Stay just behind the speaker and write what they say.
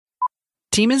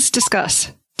Demons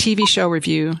Discuss, TV Show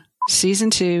Review,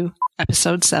 Season 2,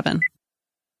 Episode 7.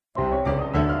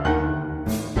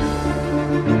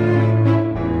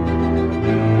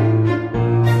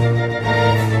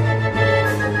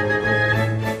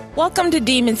 Welcome to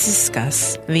Demons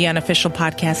Discuss, the unofficial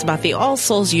podcast about the All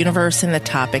Souls universe and the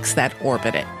topics that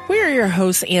orbit it. We're your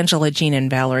hosts, Angela, Jean, and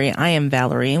Valerie. I am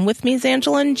Valerie, and with me is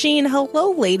Angela and Jean.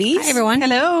 Hello, ladies. Hi, everyone.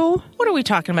 Hello. What are we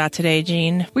talking about today,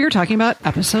 Jean? We are talking about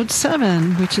Episode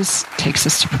 7, which takes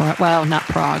us to Prague. Well, not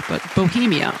Prague, but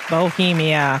Bohemia.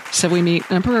 Bohemia. So we meet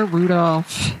Emperor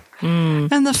Rudolph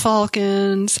and the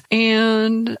Falcons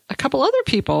and a couple other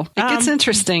people. It gets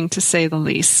interesting, to say the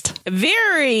least.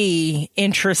 Very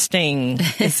interesting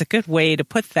is a good way to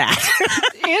put that.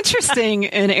 Interesting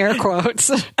in air quotes.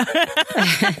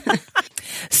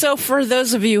 So for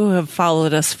those of you who have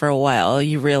followed us for a while,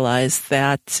 you realize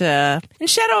that in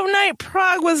Shadow of Night,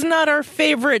 Prague was not our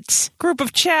favorite group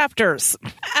of chapters.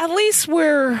 At least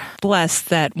we're blessed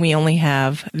that we only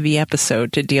have the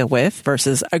episode to deal with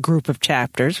versus a group of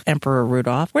chapters. Emperor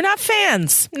Rudolph. We're not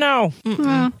fans. No.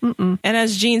 And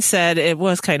as Jean said, it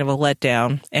was kind of a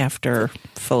letdown after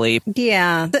Philippe.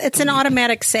 Yeah, it's an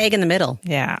automatic sag in the middle.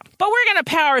 Yeah. But we're going to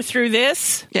power through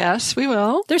this. Yes, we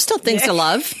will. There's still things to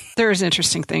love. There's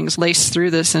interesting things laced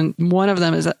through this, and one of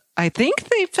them is I think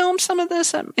they filmed some of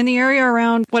this in the area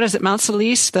around, what is it, Mount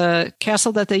Solis, the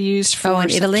castle that they used for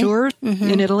Italy? tour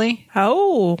in Italy.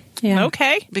 Oh, yeah.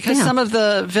 Okay. Because some of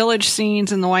the village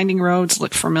scenes and the winding roads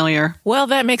look familiar. Well,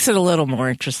 that makes it a little more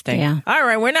interesting. Yeah. All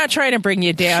right, we're not trying to bring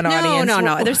you down, audience.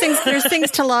 No. There's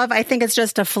things to love. I think it's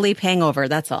just a Philippe hangover.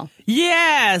 That's all.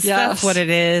 Yes, that's what it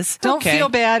is. Don't feel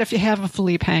bad if you have a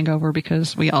Philippe hangover,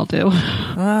 because we all do.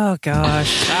 Oh,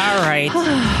 gosh. All right.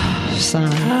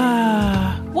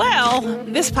 Well,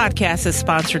 this podcast is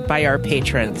sponsored by our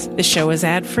patrons. The show is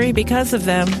ad-free because of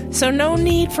them, so no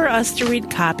need for us to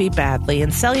read copy badly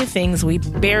and sell you things we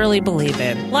barely believe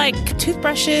in, like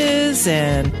toothbrushes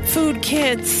and food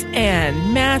kits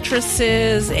and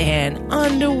mattresses and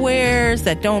underwears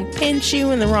that don't pinch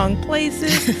you in the wrong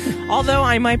places, although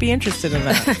I might be interested in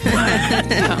that.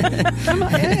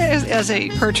 As a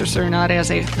purchaser, not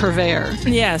as a purveyor.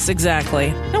 Yes,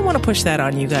 exactly. Don't want to push that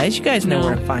on you guys. You guys know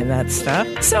where to find that stuff.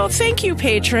 So thank you,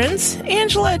 patrons.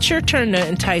 Angela, it's your turn to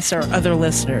entice our other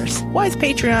listeners. Why is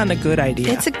Patreon a good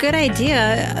idea? It's a good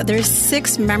idea. There's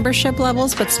 6 membership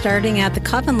levels, but starting at the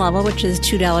Coven level, which is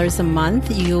 $2 a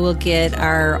month, you will get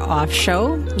our off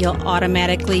show. You'll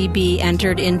automatically be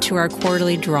entered into our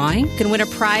quarterly drawing. You can win a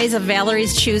prize of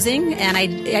Valerie's choosing, and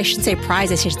I should say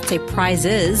prize. I should say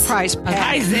prizes.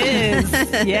 Prizes.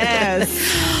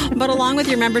 Yes. But along with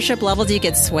your membership levels, you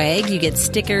get swag, you get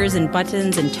stickers and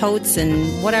buttons and totes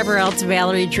and whatever else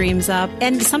Valerie dreams up.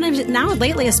 And sometimes now,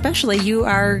 lately especially, you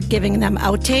are giving them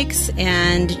outtakes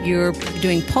and you're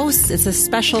doing posts. It's a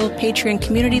special Patreon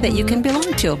community that you can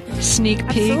belong to. Sneak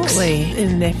peeks. Absolutely.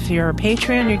 And if you're a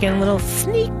Patreon, you're getting little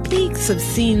sneak peeks of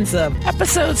scenes of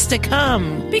episodes to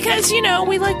come. Because,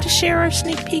 we like to share our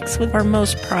sneak peeks with our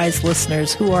most prized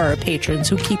listeners who are our patrons,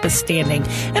 who keep us standing.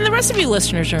 And the rest of you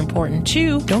listeners are important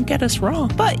too. Don't get us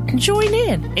wrong. But join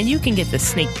in and you can get the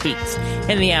sneak peeks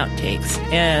and the outtakes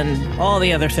and all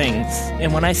the other things.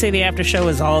 And when I say the after show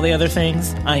is all the other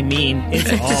things, I mean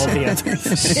it's all the other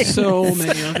things. So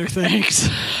many other things.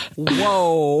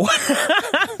 Whoa.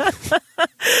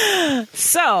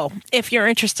 So, if you're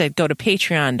interested, go to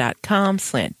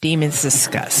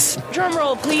patreon.com/demonsdiscuss. Drum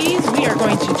roll, please. We are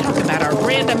going to talk about our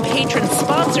random patron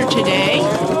sponsor today.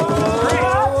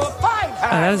 Oh,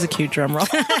 that was a cute drum roll.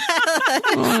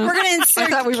 We're going to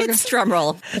insert kids' drum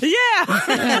roll. Yeah.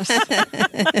 Yes.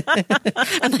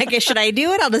 I'm like, should I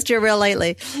do it? I'll just do it real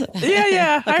lightly.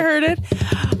 Yeah, I heard it.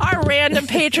 Our random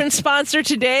patron sponsor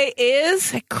today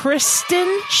is Kristen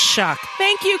Schuck.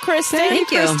 Thank you, Kristen. Thank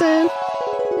you. Kristen.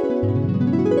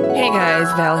 Hey guys,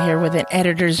 Val here with an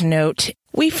editor's note.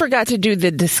 We forgot to do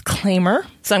the disclaimer,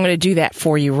 so I'm going to do that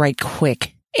for you right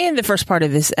quick. In the first part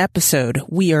of this episode,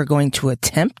 we are going to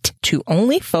attempt to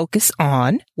only focus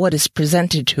on what is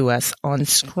presented to us on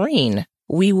screen.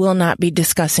 We will not be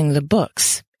discussing the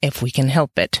books, if we can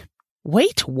help it.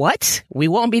 Wait, what? We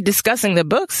won't be discussing the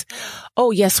books? Oh,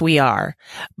 yes, we are.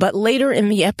 But later in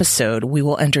the episode, we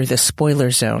will enter the spoiler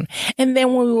zone, and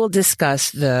then we will discuss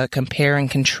the compare and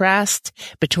contrast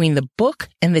between the book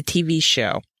and the TV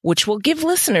show, which will give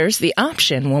listeners the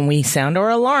option when we sound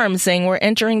our alarm saying we're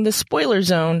entering the spoiler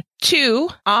zone to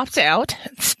opt out,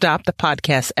 stop the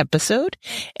podcast episode,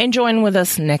 and join with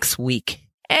us next week.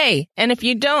 Hey, and if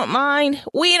you don't mind,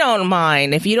 we don't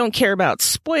mind. If you don't care about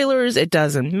spoilers, it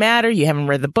doesn't matter. You haven't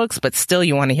read the books, but still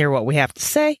you want to hear what we have to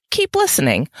say, keep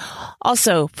listening.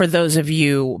 Also, for those of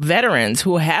you veterans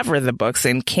who have read the books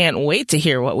and can't wait to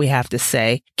hear what we have to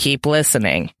say, keep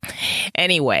listening.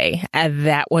 Anyway,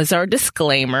 that was our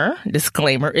disclaimer.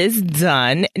 Disclaimer is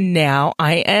done. Now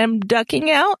I am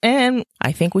ducking out, and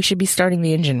I think we should be starting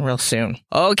the engine real soon.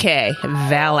 Okay,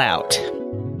 Val out.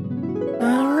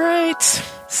 All right,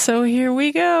 so here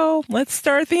we go. Let's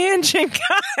start the engine,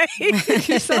 guys.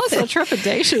 You sound so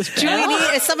trepidatious.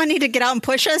 Does someone need to get out and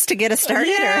push us to get us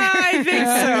started? Yeah, I think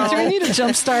so. Do we need a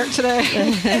jump start today?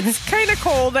 It's kind of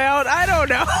cold out. I don't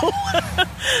know.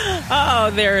 Oh,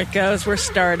 there it goes. We're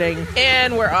starting.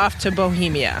 And we're off to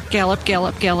Bohemia. Gallop,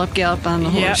 gallop, gallop, gallop on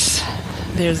the horse.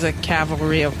 There's a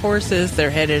cavalry of horses. They're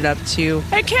headed up to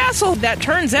a castle that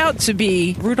turns out to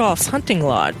be Rudolph's hunting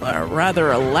lodge. A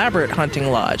rather elaborate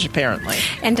hunting lodge, apparently.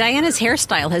 And Diana's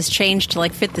hairstyle has changed to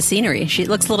like fit the scenery. She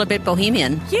looks a little bit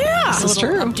bohemian. Yeah. This is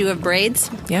true. Updo of braids.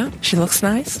 Yeah, she looks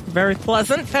nice. Very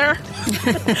pleasant there.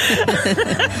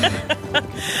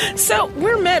 So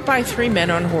we're met by three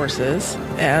men on horses.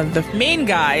 And the main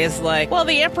guy is like, well,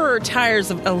 the emperor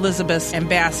tires of Elizabeth's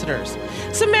ambassadors.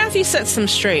 So Matthew sets them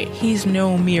straight. He's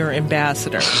no mere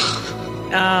ambassador.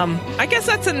 I guess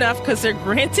that's enough because they're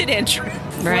granted entrance.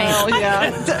 Right. Well,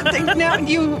 yeah. Now,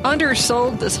 you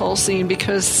undersold this whole scene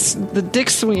because the dick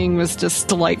swing was just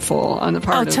delightful on the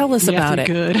part of tell us about it.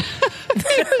 Good.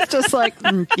 It was just like,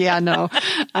 yeah, no,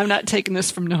 I'm not taking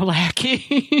this from no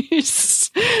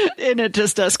lackeys. And it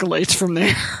just escalates from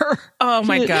there. Oh,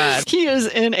 my God. He is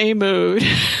in a mood.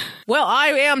 Well, I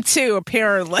am too,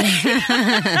 apparently.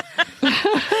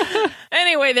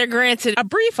 Anyway, they're granted a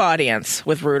brief audience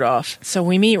with Rudolph. So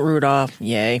we meet Rudolph.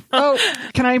 Yay. Oh,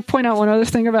 can I point out one other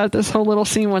thing about this whole little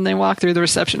scene when they walk through the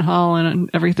reception hall and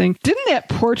everything? Didn't that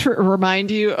portrait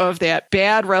remind you of that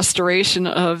bad restoration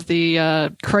of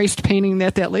the Christ painting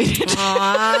that lady did?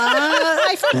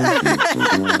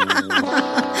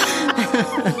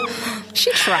 She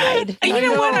tried. You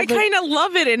know what? I kind of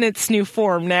love it in its new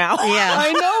form now. Yeah.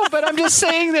 I know, but I'm just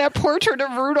saying that portrait of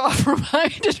Rudolph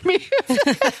reminded me of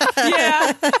that.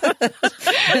 Yeah.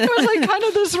 It was like kind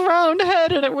of this round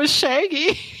head and it was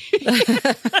shaggy.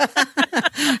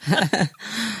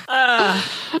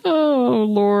 Oh,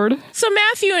 Lord. So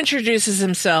Matthew introduces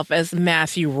himself as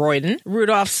Matthew Royden.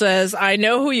 Rudolph says, I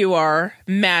know who you are,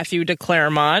 Matthew de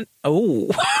Claremont. Oh,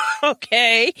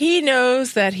 okay. He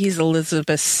knows that he's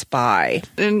Elizabeth's spy.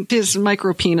 And his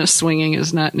micro penis swinging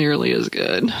is not nearly as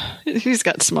good. He's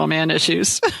got small man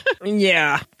issues.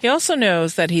 Yeah. He also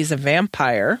knows that he's a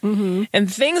vampire,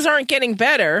 and things aren't getting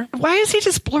better. Why is he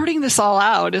just blurting this all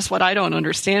out is what I don't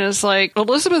understand. It's like,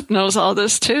 Elizabeth knows all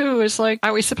this too. It's like,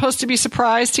 are we supposed to be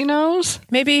surprised he knows?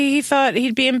 Maybe he thought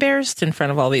he'd be embarrassed in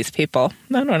front of all these people.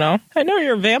 I don't know. I know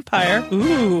you're a vampire.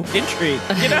 Ooh, intrigue.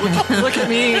 You know? Look at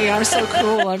me. I'm so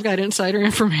cool. I've got insider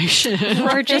information.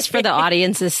 Or just for the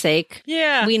audience's sake.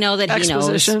 Yeah. We know that he knows.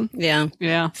 Exposition. Yeah.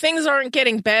 Yeah. Things aren't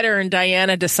getting better, and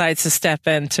Diana decides to step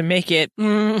in to make it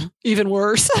Even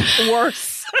worse.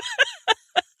 worse.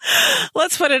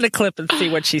 Let's put in a clip and see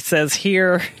what she says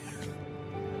here.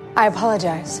 I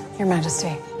apologize, Your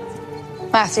Majesty.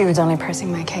 Matthew was only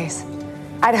pressing my case.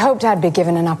 I'd hoped I'd be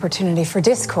given an opportunity for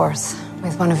discourse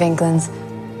with one of England's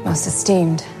most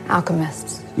esteemed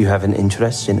alchemists. You have an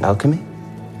interest in alchemy?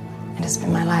 It has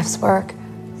been my life's work.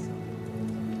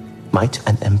 Might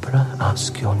an emperor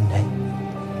ask your name?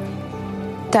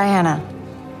 Diana,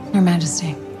 Your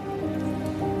Majesty.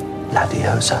 La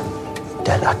diosa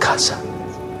de la casa,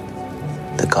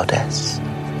 the goddess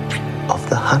of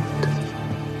the hunt.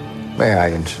 May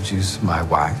I introduce my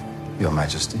wife, Your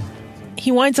Majesty?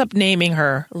 He winds up naming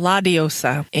her La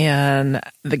Diosa, and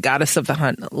the goddess of the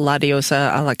hunt, La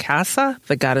Diosa a la casa,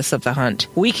 the goddess of the hunt.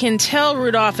 We can tell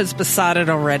Rudolph is besotted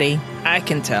already. I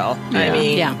can tell.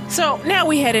 Yeah. So now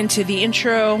we head into the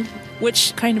intro,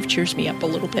 which kind of cheers me up a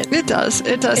little bit. It does.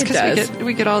 It does. Because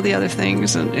we get all the other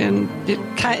things. And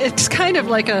it's kind of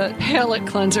like a palate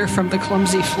cleanser from the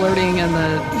clumsy flirting and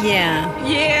the... Yeah.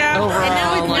 Yeah.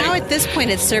 Overall, And now at this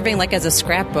point, it's serving like as a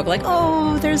scrapbook. Like,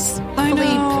 oh, there's Philippe.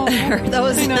 Or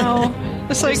those. I know.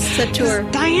 It's like Set to her.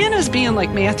 Diana's being like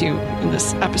Matthew in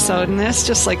this episode, and that's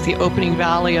just like the opening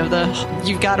volley of the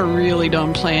you've got a really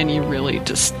dumb plan, you really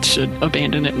just should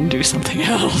abandon it and do something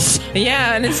else.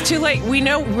 Yeah, and it's too late. We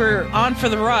know we're on for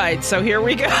the ride, so here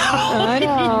we go. I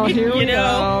know. Here we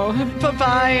go.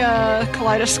 Bye-bye,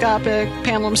 kaleidoscopic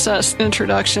palimpsest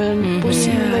introduction. We'll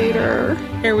see you later.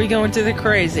 Here we go into the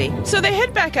crazy. So they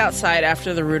head back outside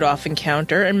after the Rudolph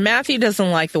encounter, and Matthew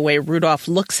doesn't like the way Rudolph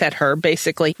looks at her.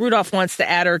 Basically, Rudolph wants to to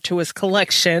add her to his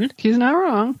collection. He's not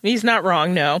wrong. He's not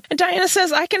wrong, no. And Diana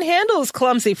says, I can handle his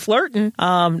clumsy flirting.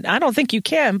 I don't think you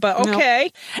can, but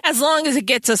okay. No. As long as it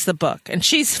gets us the book. And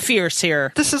she's fierce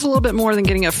here. This is a little bit more than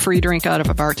getting a free drink out of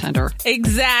a bartender.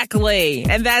 Exactly.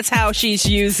 And that's how she's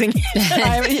using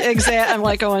it. I'm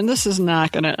like going, this is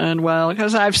not going to end well,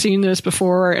 because I've seen this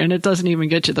before, and it doesn't even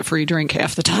get you the free drink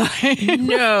half the time.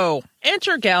 No.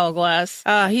 Enter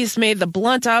Galglass. He's made the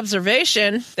blunt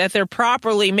observation that they're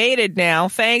properly mated now.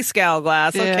 Thanks,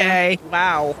 Galglass. Yeah. Okay.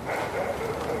 Wow.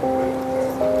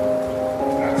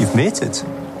 You've mated?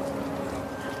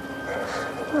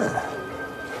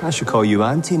 I should call you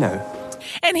Auntie now.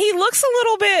 And he looks a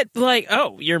little bit like,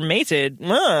 oh, you're mated.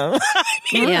 I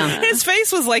mean, his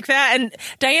face was like that. And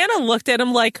Diana looked at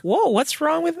him like, whoa, what's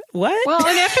wrong with what? Well,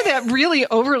 and after that really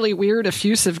overly weird,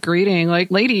 effusive greeting,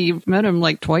 like, lady, you've met him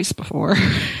like twice before.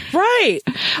 Right.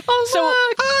 Oh,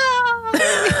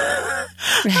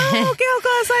 oh,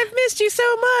 Galglass, I've missed you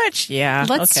so much. Yeah.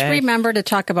 Let's remember to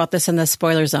talk about this in the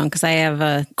spoiler zone, because I have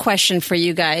a question for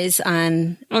you guys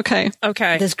on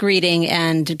this greeting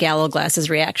and Galglass's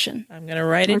reaction. I'm going to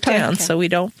write it down so we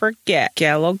don't forget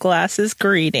Galglass's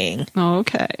greeting.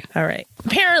 Okay. All right.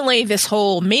 Apparently, this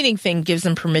whole mating thing gives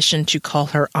him permission to call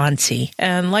her auntie.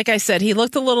 And like I said, he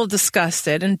looked a little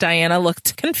disgusted, and Diana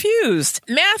looked confused.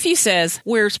 Matthew says,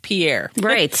 where's Pierre?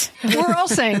 Right. We're all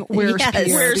saying, where's Pierre?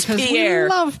 Where's Pierre? We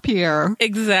love Pierre.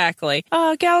 Exactly.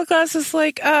 Galglass is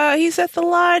like, he's at the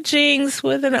lodgings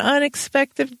with an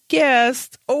unexpected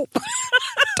guest. Oh,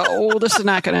 this is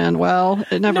not going to end well.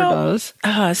 It never does.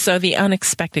 So the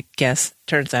unexpected guest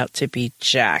turns out to be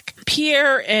Jack.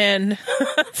 Pierre and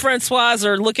Francoise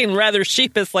are looking rather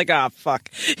sheepish, like,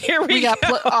 fuck. Here we go.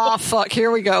 Fuck,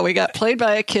 here we go. We got played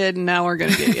by a kid, and now we're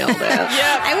going to get yelled at.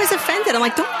 Yeah. I was offended. I'm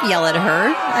like, don't yell at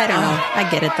her. I don't know. I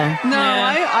get it, though. No,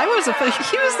 I was offended.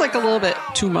 He was like a little bit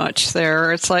too much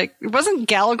there. It's like, wasn't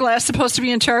Galglass supposed to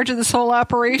be in charge of this whole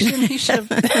operation? He should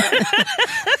have...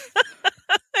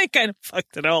 I kind of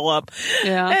fucked it all up.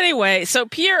 Yeah. Anyway, so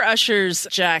Pierre ushers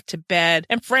Jack to bed,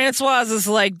 and Francoise is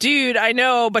like, dude, I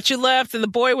know, but you left and the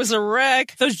boy was a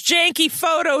wreck. Those janky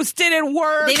photos didn't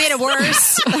work. They made it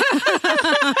worse.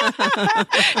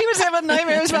 He was having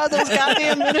nightmares about those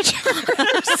goddamn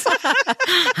miniatures.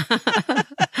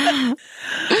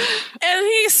 And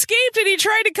he escaped and he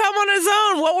tried to come on his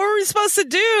own. What were we supposed to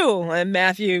do? And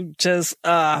Matthew just,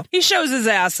 he shows his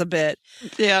ass a bit.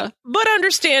 Yeah. But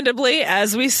understandably,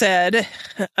 as we said,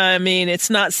 I mean, it's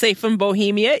not safe in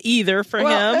Bohemia either for him.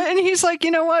 And he's like,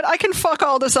 you know what? I can fuck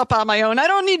all this up on my own. I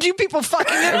don't need you people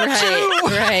fucking it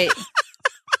too. Right.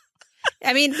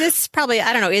 I mean, this probably,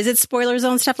 I don't know, is it spoiler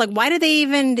zone stuff? Like, why did they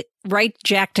even write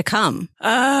Jack to come?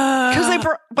 Because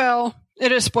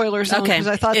it is spoiler zone, because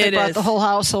I thought they brought the whole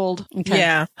household. Okay.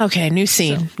 Yeah. Okay, new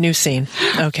scene. New scene.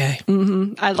 Okay.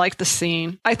 Mm-hmm. I like the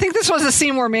scene. I think this was a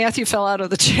scene where Matthew fell out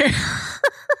of the chair.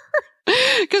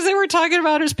 Because they were talking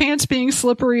about his pants being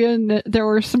slippery, and there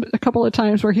were a couple of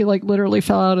times where he like literally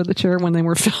fell out of the chair when they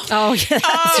were filming. Oh, yeah,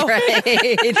 that's right.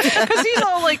 Because he's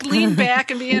all like leaned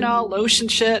back and being all lotion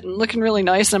shit and looking really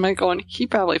nice. And I'm like going, he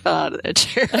probably fell out of that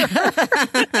chair.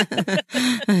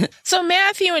 So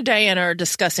Matthew and Diana are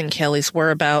discussing Kelly's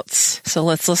whereabouts. So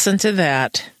let's listen to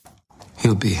that.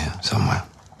 He'll be here somewhere.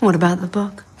 What about the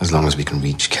book? As long as we can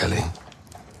reach Kelly.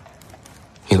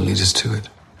 He'll lead us to it.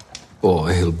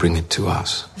 Or he'll bring it to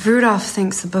us. If Rudolph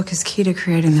thinks the book is key to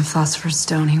creating the Philosopher's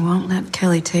Stone, he won't let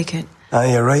Kelly take it.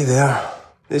 You're right there.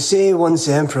 They say once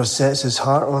the Emperor sets his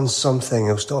heart on something,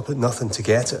 he'll stop at nothing to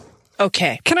get it.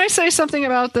 Okay. Can I say something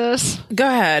about this? Go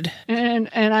ahead. And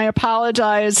I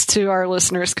apologize to our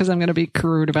listeners because I'm going to be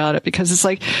crude about it, because it's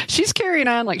like she's carrying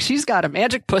on like she's got a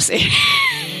magic pussy.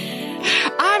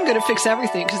 I'm going to fix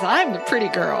everything because I'm the pretty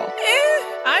girl.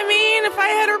 I mean, if I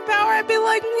had her power, I'd be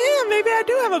like, yeah, maybe I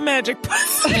do have a magic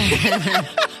pussy.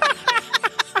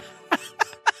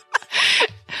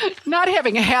 Not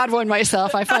having had one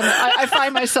myself, I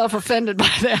find myself offended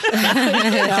by that.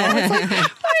 It's like,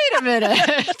 wait a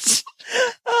minute.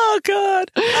 Oh, God.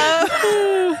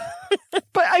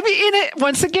 But I mean,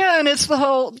 once again, it's the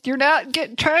whole, you're not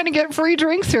trying to get free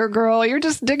drinks here, girl. You're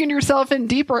just digging yourself in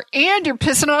deeper, and you're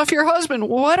pissing off your husband.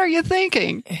 What are you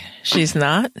thinking? She's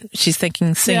not. She's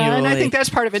thinking singularly. Yeah, and I think that's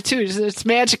part of it, too. It's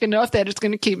magic enough that it's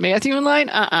going to keep Matthew in line?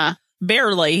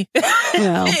 Barely.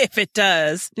 Yeah. If it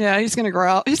does. Yeah, he's going to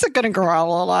growl. He's going to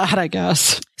growl a lot, I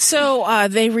guess. So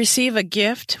they receive a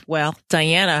gift. Well,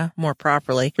 Diana, more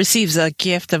properly, receives a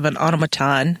gift of an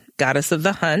automaton. Goddess of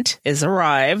the Hunt is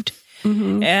arrived.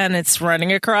 and it's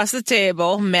running across the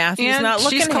table. Matthew's And not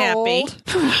looking she's happy.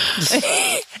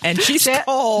 cold. And she's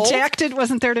cold. Jack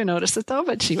wasn't there to notice it though,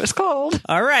 but she was cold.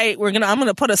 All right, I'm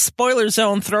gonna put a spoiler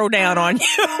zone throwdown on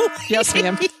you. Yes,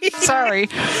 ma'am. Sorry.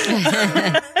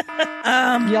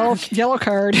 Yellow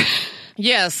card.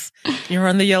 Yes, you're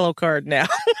on the yellow card now.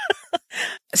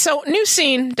 So, new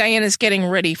scene. Diana's getting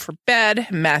ready for bed.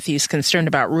 Matthew's concerned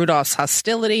about Rudolph's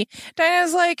hostility.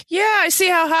 Diana's like, yeah, I see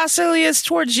how hostile he is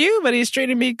towards you, but he's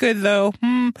treating me good, though.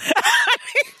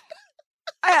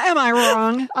 Am I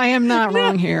wrong? I am not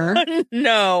wrong here.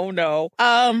 No.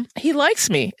 He likes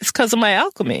me. It's because of my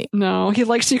alchemy. No, he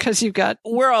likes you because you've got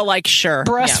We're all like, sure.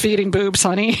 breastfeeding boobs,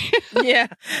 honey. Yeah.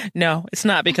 No, it's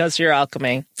not because of your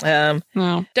alchemy.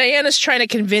 No. Diana's trying to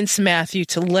convince Matthew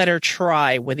to let her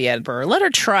try with the Emperor. Let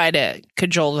her try to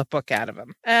cajole the book out of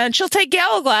him. And she'll take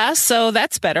Gallowglass, so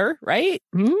that's better, right?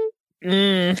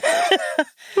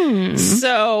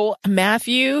 So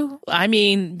Matthew,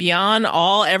 beyond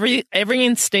every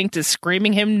instinct is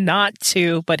screaming him not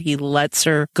to, but he lets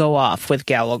her go off with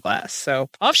Gallowglass. So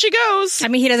off she goes.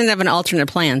 He doesn't have an alternate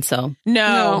plan, so.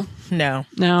 No.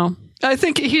 I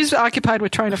think he's occupied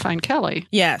with trying to find Kelly.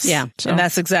 Yes. Yeah. And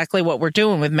that's exactly what we're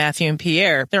doing with Matthew and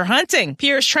Pierre. They're hunting.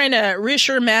 Pierre's trying to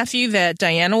reassure Matthew that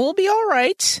Diana will be all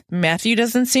right. Matthew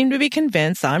doesn't seem to be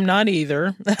convinced. I'm not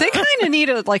either. They kind of need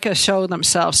a show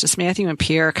themselves, just Matthew and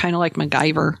Pierre, kind of like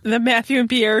MacGyver. The Matthew and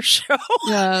Pierre show.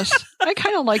 Yes. I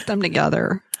kind of like them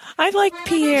together. I like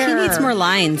Pierre. He needs more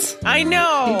lines. I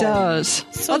know. He does.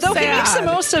 So Although sad. he makes the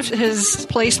most of his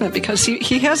placement because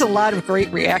he has a lot of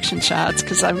great reaction shots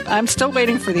because I'm still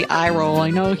waiting for the eye roll. I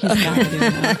know he's not doing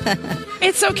that.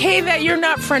 It's okay that you're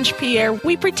not French, Pierre.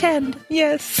 We pretend.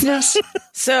 Yes. Yes.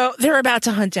 So they're about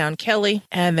to hunt down Kelly,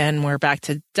 and then we're back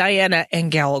to Diana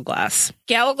and Gallowglass.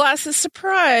 Gallowglass is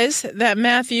surprised that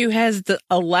Matthew has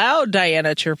allowed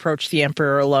Diana to approach the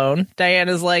Emperor alone.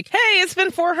 Diana's like, hey, it's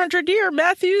been 400 years.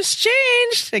 Matthew's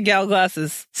changed. And Gallowglass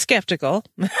is skeptical,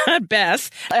 at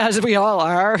best. As we all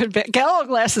are.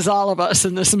 Gallowglass is all of us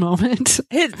in this moment.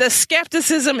 The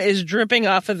skepticism is dripping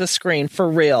off of the screen, for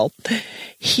real.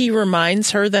 He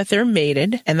reminds her that they're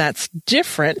mated, and that's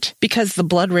different because the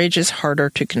blood rage is harder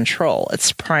to control.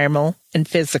 It's primal and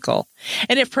physical.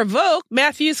 And if provoked,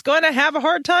 Matthew's going to have a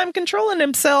hard time controlling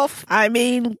himself.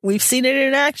 We've seen it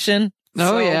in action.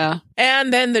 Oh, yeah.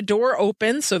 And then the door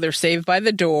opens, so they're saved by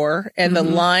the door, and the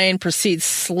line proceeds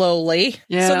slowly.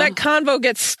 Yeah. So that convo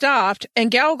gets stopped, and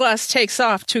Gallowglass takes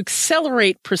off to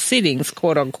accelerate proceedings,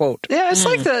 quote unquote. Yeah, it's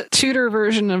like the Tudor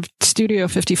version of Studio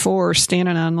 54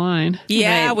 standing online.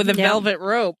 Yeah, Right. with a Yep. velvet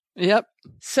rope. Yep.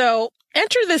 So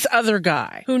enter this other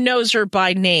guy who knows her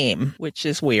by name, which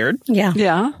is weird. Yeah.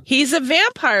 Yeah. He's a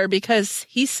vampire because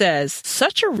he says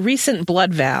such a recent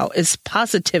blood vow is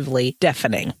positively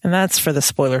deafening. And that's for the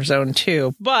spoiler zone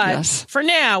too. But Yes. for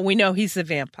now, we know he's a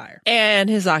vampire. And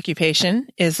his occupation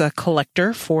is a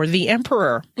collector for the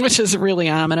Emperor. Which is really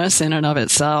ominous in and of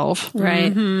itself.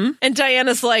 Right. And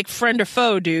Diana's like, friend or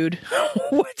foe, dude?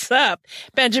 What's up?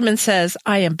 Benjamin says,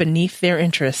 I am beneath their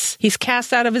interests. He's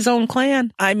cast out of his own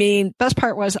clan. Best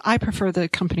part was I prefer the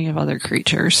company of other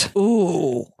creatures.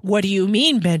 Ooh, what do you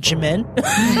mean, Benjamin? Oh,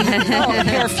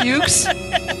 Herr Fuchs?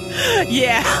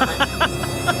 Yeah.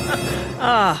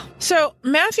 So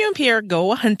Matthew and Pierre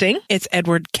go hunting. It's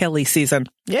Edward Kelly season.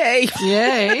 Yay.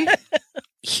 Yay.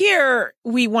 Here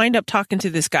we wind up talking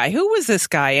to this guy. Who was this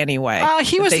guy anyway?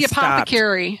 He that was they the stopped?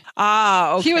 apothecary.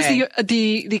 Okay. He was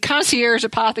the concierge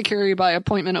apothecary by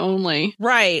appointment only.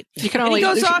 Right. You can And only he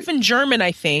goes off in German,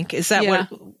 I think. Is that Yeah.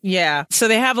 what? Yeah. So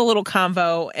they have a little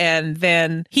convo, and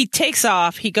then he takes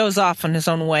off. He goes off on his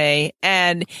own way,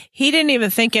 and he didn't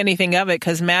even think anything of it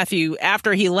because Matthew,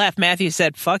 after he left, Matthew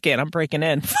said, fuck it, I'm breaking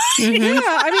in. Yeah,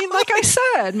 like I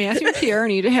said, Matthew and Pierre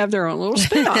need to have their own little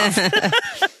spin-off.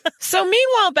 So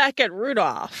meanwhile, back at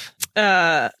Rudolph,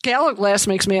 Gallowglass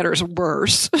makes matters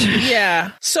worse.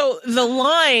 yeah. So the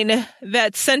line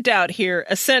that's sent out here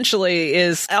essentially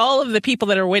is all of the people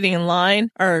that are waiting in line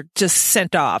are just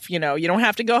sent off. You don't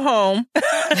have to go home.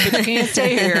 But you can't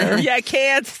stay here. Yeah,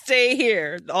 can't stay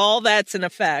here. All that's in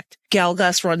effect.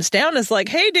 Gallowglass runs down and is like,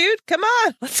 hey, dude, come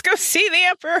on. Let's go see the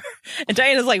Emperor. And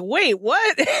Diana's like, wait,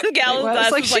 what? And Gallowglass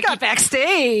It's like is she got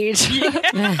backstage.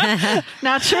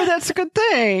 Not sure that's a good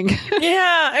thing.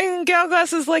 yeah. And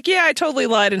Gallowglass is like, yeah, I totally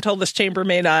lied and told this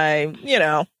chambermaid I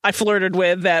flirted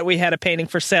with that we had a painting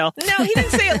for sale. No, he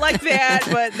didn't say it like that,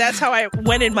 but that's how I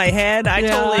went in my head.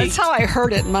 That's how I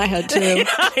heard it in my head too.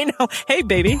 I know. Hey,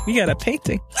 baby, you got a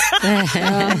painting.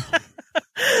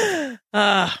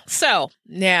 So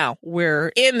now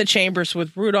we're in the chambers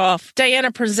with Rudolph.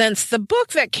 Diana presents the book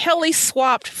that Kelly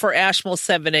swapped for Ashmole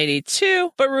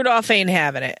 782, but Rudolph ain't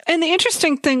having it. And the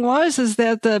interesting thing is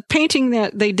that the painting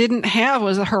that they didn't have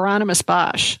was a Hieronymus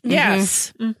Bosch.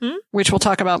 Yes. Which we'll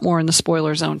talk about more in the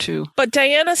spoiler zone too. But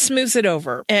Diana smooths it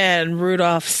over, and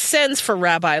Rudolph sends for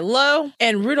Rabbi Lowe,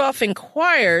 and Rudolph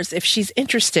inquires if she's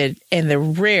interested in the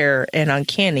rare and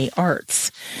uncanny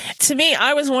arts. To me,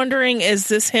 I was wondering, is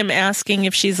this him asking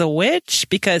if she's a witch?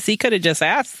 Because he could have just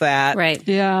asked that. Right.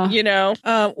 Yeah. You know,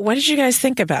 what did you guys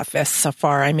think about this so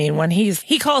far? I mean, when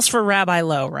he calls for Rabbi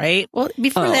Lowe, right? Well,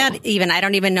 before that, even, I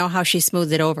don't even know how she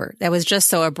smoothed it over. That was just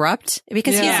so abrupt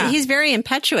because he's very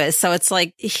impetuous. So it's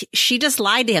like she just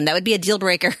lied to him. That would be a deal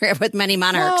breaker with many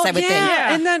monarchs, I would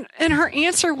think. And her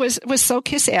answer was so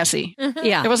kiss-assy.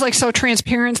 Yeah. It was like so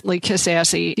transparently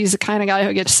kiss-assy. He's the kind of guy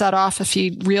who gets set off if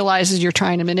he realizes you're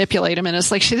trying to manipulate him. And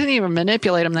it's like she didn't even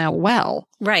manipulate him that well.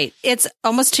 Right. It's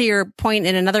almost to your point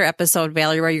in another episode,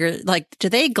 Valerie, where you're like, do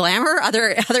they glamour other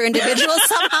individuals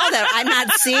somehow that I'm not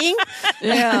seeing?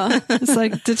 Yeah. It's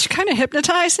like, did you kind of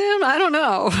hypnotize him? I don't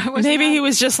know. Maybe he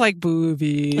was just like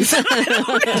boobies. That's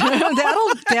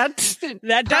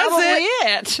That does probably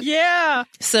it. Yeah.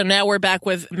 So now we're back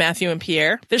with Matthew and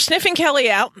Pierre. They're sniffing Kelly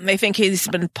out. They think he's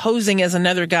been posing as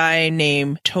another guy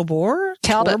named Talbot.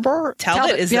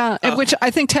 Talbot is which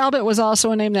I think Talbot was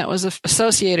also a name that was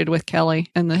associated with Kelly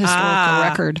in the historical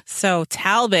record. So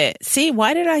Talbot. See,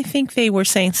 why did I think they were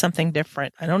saying something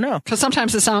different? I don't know. Because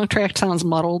sometimes the soundtrack sounds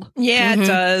muddled. Yeah, it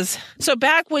does. So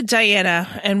back with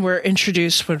Diana, and we're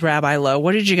introduced with Rabbi Lowe.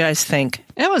 What did you guys think?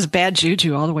 It was bad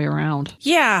juju all the way around.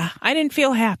 Yeah, I didn't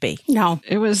feel happy. No.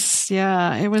 It was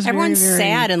everyone's very, very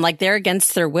sad and like they're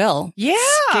against their will. Yeah.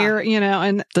 Scary,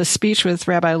 and the speech with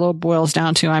Rabbi Lowe boils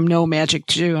down to, I'm no magic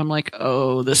Jew. I'm like,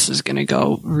 oh, this is going to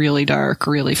go really dark,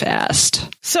 really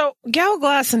fast. So Gal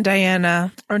Glass and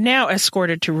Diana are now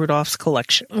escorted to Rudolph's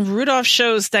collection. Rudolph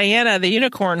shows Diana the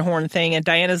unicorn horn thing, and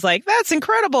Diana's like, that's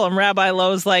incredible. And Rabbi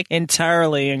Lowe's like,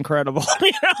 entirely incredible.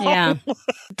 Yeah.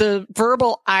 The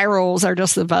verbal eye rolls are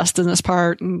just the best in this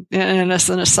part. And as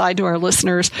an aside to our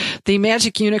listeners, the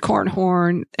magic unicorn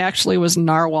horn actually was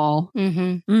narwhal.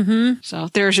 So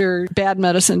there's your bad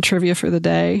medicine trivia for the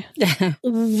day.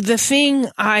 The thing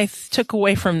I took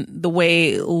away from the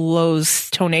way Lowe's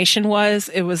tonation was,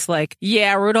 it was like,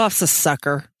 yeah, Rudolph's a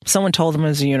sucker. Someone told him it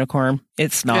was a unicorn.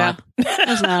 It's not. Yeah,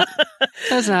 it's not.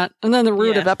 It's not. And then the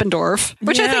root of Eppendorf,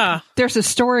 which I think there's a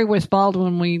story with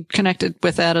Baldwin. We connected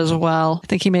with that as well. I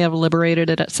think he may have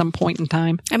liberated it at some point in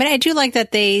time. I mean, I do like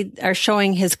that they are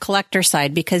showing his collector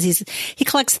side because he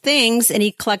collects things and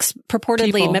he collects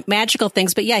purportedly magical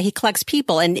things. But yeah, he collects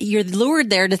people, and you're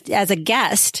lured there as a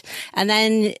guest, and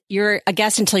then you're a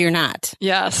guest until you're not.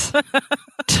 Yes.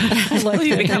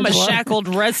 You become a shackled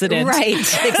resident. Right.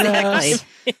 Exactly.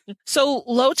 So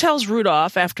Lowe tells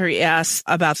Rudolph after he asks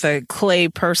about the clay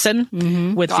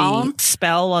person with the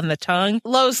spell on the tongue.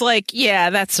 Lowe's like,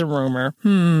 yeah, that's a rumor.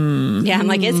 Yeah, I'm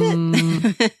like, is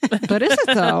it? But is it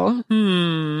though?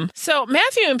 So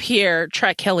Matthew and Pierre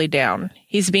track Kelly down.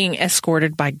 He's being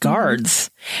escorted by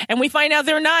guards. And we find out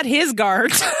they're not his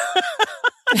guards.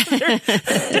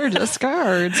 They're just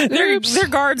guards. They're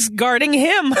guards guarding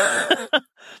him.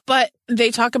 But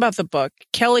they talk about the book.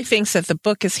 Kelly thinks that the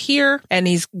book is here and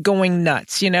he's going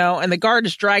nuts, and the guard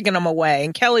is dragging him away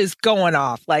and Kelly's going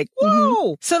off like,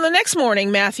 whoa. So the next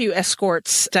morning, Matthew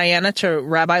escorts Diana to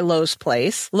Rabbi Lowe's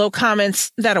place. Lowe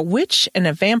comments that a witch and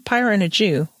a vampire and a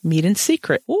Jew meet in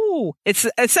secret. Ooh, it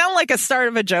sounds like a start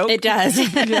of a joke. It does.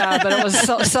 Yeah, but it was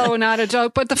so not a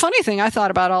joke. But the funny thing I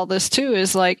thought about all this too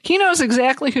is like, he knows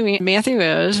exactly who Matthew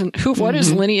is and what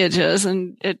his lineage is.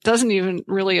 And it doesn't even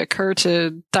really occur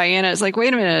to Diana. It's like,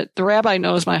 wait a minute, the rabbi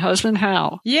knows my husband?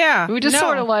 How? Yeah. We just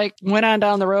sort of like went on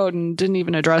down the road and didn't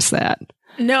even address that.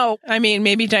 No, I mean,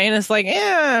 maybe Diana's like,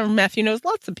 Matthew knows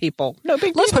lots of people. No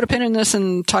big deal. Let's put a pin in this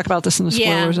and talk about this in the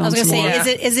spoilers. I was going to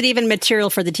say, is it even material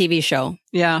for the TV show?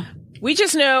 Yeah. We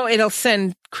just know it'll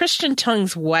send Christian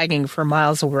tongues wagging for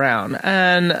miles around.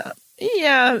 And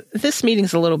yeah, this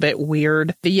meeting's a little bit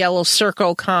weird. The yellow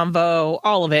circle combo,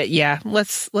 all of it. Yeah,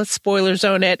 let's spoiler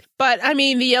zone it. But I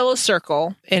mean, the yellow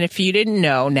circle, and if you didn't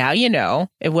know, now you know,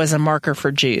 it was a marker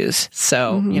for Jews.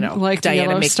 So, like Diana the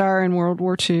yellow star in World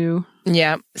War II.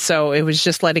 Yeah. So it was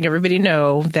just letting everybody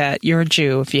know that you're a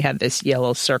Jew if you had this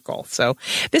yellow circle. So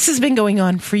this has been going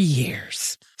on for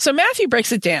years. So Matthew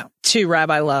breaks it down to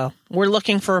Rabbi Lowe. We're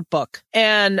looking for a book.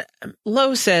 And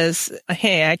Lowe says,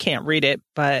 hey, I can't read it.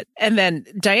 And then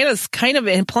Diana's kind of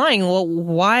implying, well,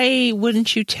 why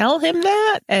wouldn't you tell him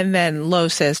that? And then Lowe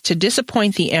says, to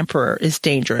disappoint the emperor is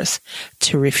dangerous.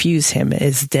 To refuse him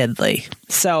is deadly.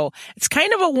 So it's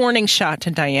kind of a warning shot to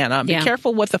Diana. Be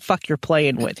careful what the fuck you're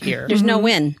playing with here. There's no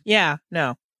win. Yeah,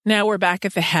 no. Now we're back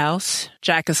at the house.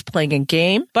 Jack is playing a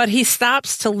game, but he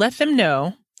stops to let them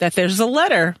know that there's a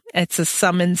letter. It's a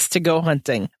summons to go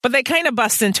hunting. But they kind of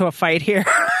bust into a fight here.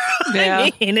 Yeah.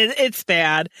 I mean, it's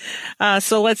bad.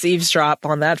 So let's eavesdrop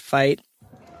on that fight.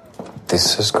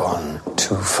 This has gone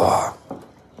too far.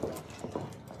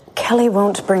 Kelly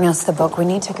won't bring us the book. We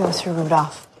need to go through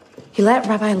Rudolph. He let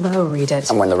Rabbi Lowe read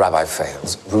it. And when the rabbi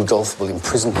fails, Rudolph will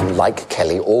imprison him like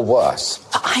Kelly or worse.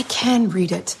 But I can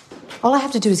read it. All I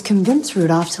have to do is convince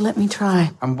Rudolph to let me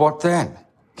try. And what then?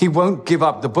 He won't give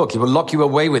up the book. He will lock you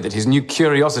away with it, his new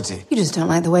curiosity. You just don't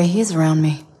like the way he is around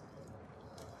me.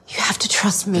 You have to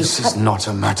trust me. This is not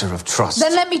a matter of trust.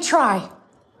 Then let me try.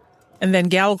 And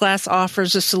then Galglass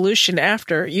offers a solution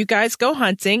after. You guys go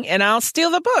hunting and I'll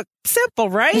steal the book. Simple,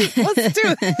 right? Let's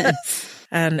do this.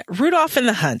 And Rudolph and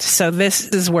the hunt. So this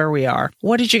is where we are.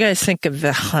 What did you guys think of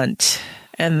the hunt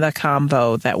and the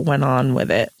combo that went on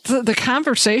with it? The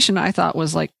conversation I thought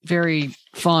was like very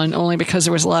fun, only because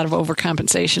there was a lot of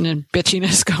overcompensation and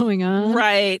bitchiness going on.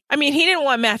 Right. I mean, he didn't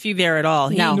want Matthew there at all.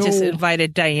 He just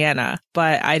invited Diana.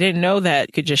 But I didn't know that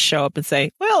he could just show up and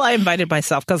say, well, I invited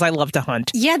myself because I love to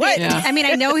hunt. Yeah, I mean,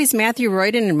 I know he's Matthew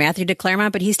Royden and Matthew de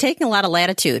Claremont, but he's taking a lot of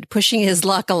latitude, pushing his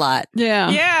luck a lot. Yeah.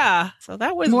 Yeah. So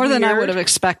that was more than I weird. would have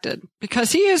expected,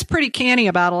 because he is pretty canny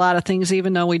about a lot of things,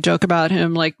 even though we joke about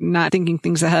him like not thinking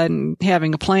things ahead and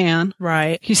having a plan.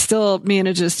 Right. He still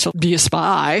manages to be a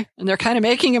spy, and they're kind of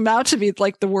making him out to be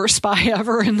like the worst spy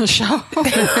ever in the show.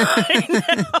 I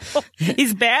know.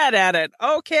 He's bad at it.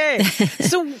 Okay.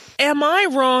 So am I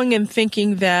wrong in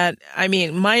thinking that, I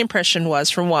mean, my impression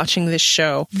was from watching this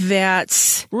show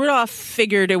that Rudolph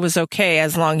figured it was okay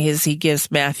as long as he gives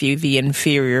Matthew the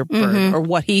inferior bird, or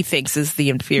what he thinks is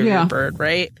the inferior bird,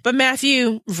 right? But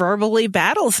Matthew verbally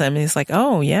battles him. He's like,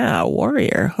 oh, yeah, a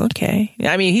warrior. Okay.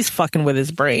 I mean, he's fucking with his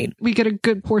brain. We get a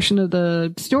good portion of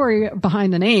the story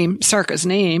behind the name, Sarka's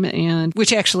name, and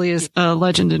which actually is a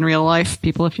legend in real life.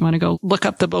 People, if you want to go look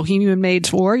up the Bohemian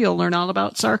Maids War, you'll learn all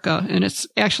about Sarka. And it's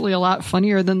actually a lot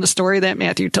funnier than the story that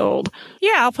Matthew told.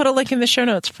 Yeah, I'll put a link in the show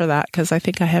notes for that because I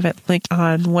think I have it linked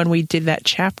on when we did that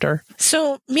chapter.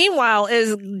 So meanwhile,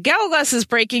 as Galglass is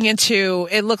breaking into,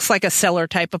 it looks like a cellar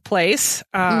type of place.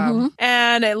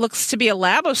 And it looks to be a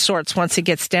lab of sorts once he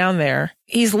gets down there.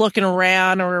 He's looking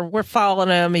around, or we're following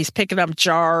him. He's picking up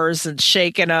jars and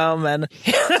shaking them. And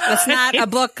it's not a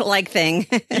book-like thing.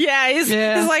 He's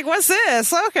like, what's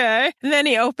this? Okay. And then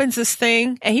he opens this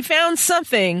thing and he found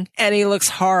something and he looks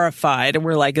horrified. And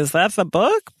we're like, is that the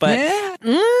book? But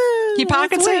he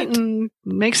pockets it and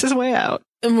makes his way out.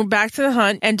 And we're back to the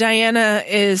hunt, and Diana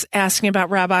is asking about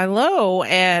Rabbi Lowe,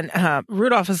 and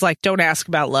Rudolph is like, don't ask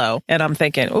about Lowe. And I'm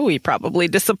thinking, oh, he probably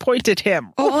disappointed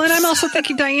him. Oh, and I'm also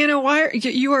thinking, Diana, why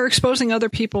you are exposing other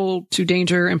people to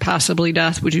danger and possibly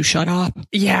death. Would you shut up?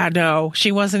 Yeah, no,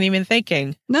 she wasn't even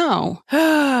thinking. No.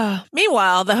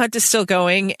 Meanwhile, the hunt is still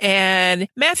going, and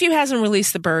Matthew hasn't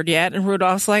released the bird yet, and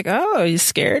Rudolph's like, oh, you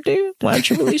scared, dude? Why don't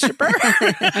you release your bird?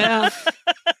 Yeah.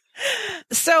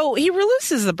 So he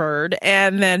releases the bird,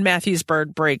 and then Matthew's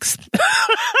bird breaks.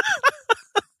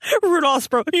 Rudolph's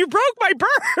broke. You broke my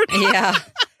bird. Yeah.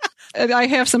 I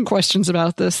have some questions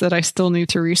about this that I still need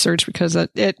to research because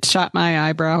it shot my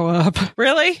eyebrow up.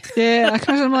 Really? Yeah,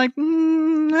 because I'm like,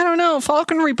 I don't know.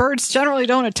 Falconry birds generally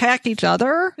don't attack each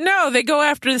other. No, they go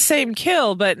after the same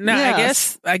kill, but no,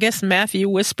 yes. I guess Matthew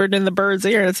whispered in the bird's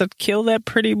ear and said, kill that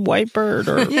pretty white bird.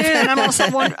 Or yeah, and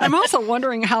I'm also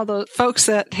wondering how the folks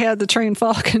that had the trained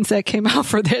falcons that came out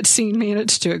for that scene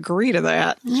managed to agree to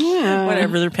that. Yeah.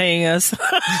 Whatever, they're paying us.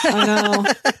 I know.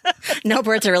 No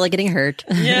birds are really getting hurt.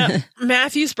 Yeah.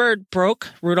 Matthew's bird broke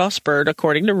Rudolph's bird,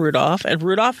 according to Rudolph, and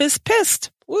Rudolph is pissed.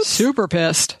 Whoops. Super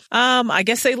pissed. I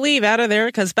guess they leave out of there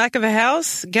because back of the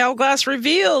house, Galglass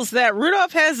reveals that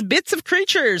Rudolph has bits of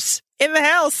creatures in the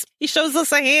house. He shows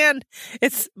us a hand.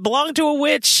 It's belonged to a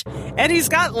witch, and he's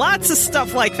got lots of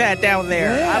stuff like that down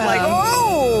there. Yeah. I'm like,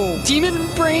 oh!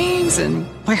 Demon brains and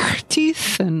wire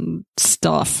teeth and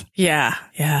stuff. Yeah.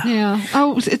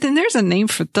 Oh, then there's a name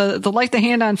for the light the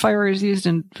hand on fire is used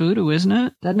in voodoo, isn't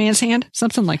it? That man's hand?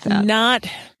 Something like that.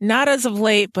 Not as of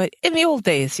late, but in the old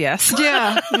days, yes.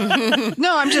 Yeah.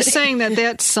 No, I'm just saying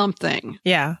that's something.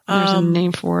 Yeah. There's a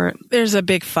name for it. There's a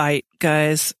big fight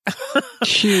guys.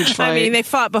 Huge fight. I mean, they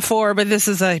fought before, but this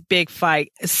is a big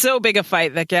fight. It's so big a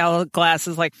fight that Galaglass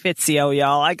is like, Fitzio,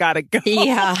 y'all, I gotta go.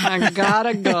 Yeah. I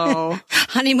gotta go.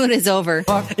 Honeymoon is over.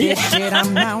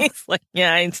 He's like,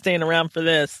 yeah, I ain't staying around for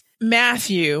this.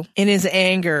 Matthew, in his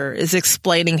anger, is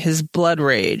explaining his blood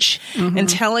rage and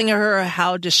telling her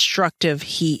how destructive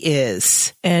he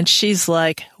is. And she's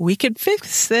like, we could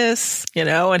fix this,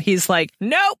 and he's like,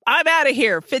 nope, I'm out of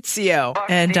here, Fitzio.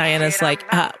 And Diana's like,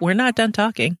 we're not done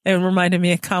talking. It reminded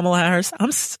me of Kamala Harris.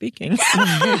 I'm speaking.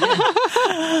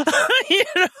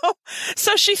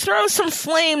 So she throws some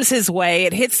flames his way.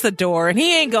 It hits the door and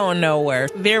he ain't going nowhere.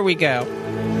 There we go.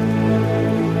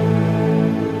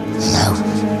 No.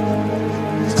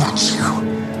 Not you.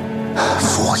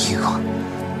 For you.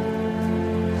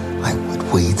 I would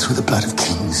wade through the blood of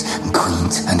kings and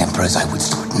queens and emperors. I would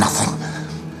stop nothing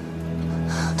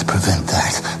to prevent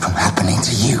that from happening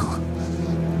to you.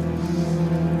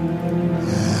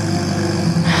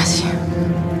 Matthew.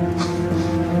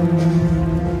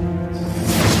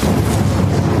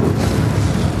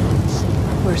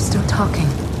 We're still talking.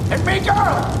 Let me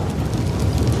go!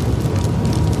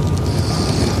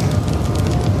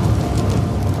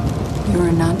 You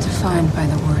are not defined by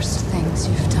the worst things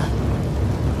you've done.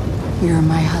 You are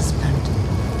my husband.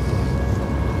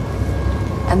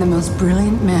 And the most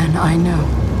brilliant man I know.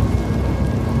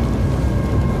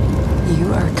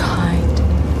 You are kind.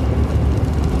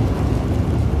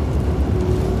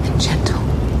 And gentle.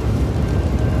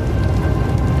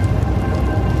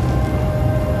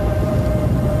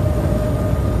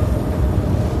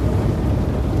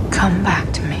 Come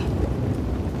back to me.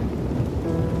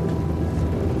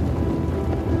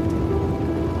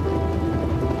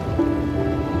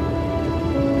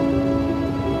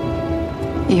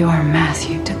 You are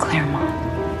Matthew de Clermont,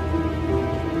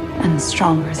 and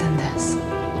stronger than this.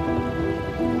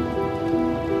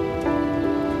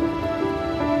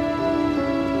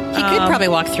 He could probably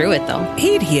walk through it, though.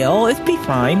 He'd heal. It'd be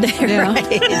fine.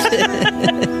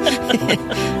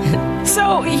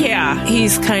 So, yeah,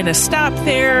 he's kind of stopped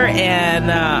there,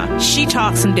 and she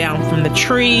talks him down from the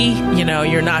tree.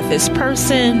 You're not this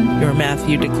person. You're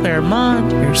Matthew de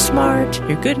Clermont. You're smart.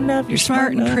 You're good enough. You're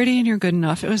smart and pretty, and you're good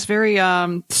enough. It was very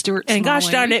Stuart And gosh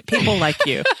Smalley. darn it, people like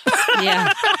you.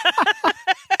 Yeah.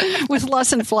 With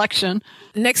less inflection.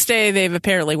 Next day, they've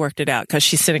apparently worked it out because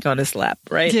she's sitting on his lap,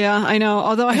 right? Yeah, I know.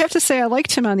 Although I have to say, I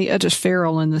liked him on the edge of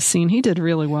Farrell in this scene. He did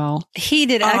really well. He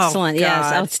did excellent. Oh,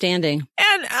 yes, God. outstanding.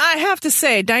 And I have to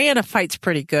say, Diana fights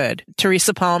pretty good.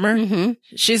 Teresa Palmer,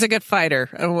 she's a good fighter.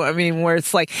 I mean, where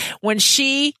it's like when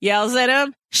she yells at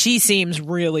him, she seems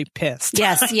really pissed.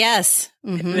 Yes.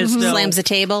 There's no- Slams the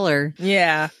table or...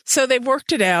 Yeah. So they've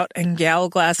worked it out, and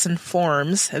Galaglass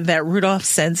informs that Rudolph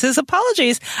sends his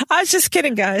apologies. I was just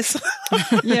kidding, guys.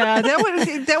 Yeah,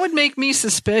 that would make me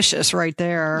suspicious right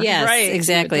there. Yes, Right.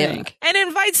 exactly. And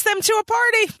invites them to a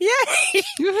party. Yay!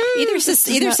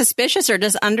 Either suspicious or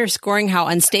just underscoring how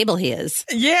unstable he is.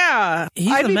 Yeah.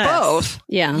 He's I'd a be mess. both.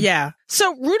 Yeah. Yeah.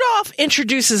 So Rudolph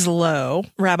introduces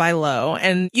Rabbi Lowe,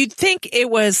 and you'd think it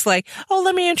was like, oh,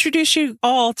 let me introduce you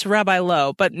all to Rabbi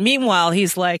Lowe. But meanwhile,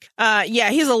 he's like, yeah,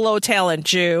 he's a low-talent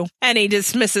Jew, and he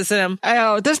dismisses him.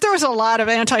 Oh, there was a lot of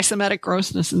anti-Semitic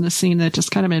grossness in this scene that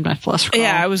just kind of made my flesh crawl.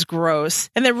 Yeah, it was gross.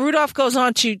 And then Rudolph goes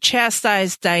on to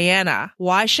chastise Diana.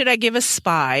 Why should I give a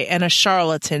spy and a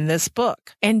charlatan this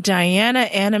book? And Diana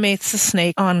animates the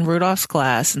snake on Rudolph's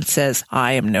glass and says,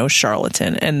 I am no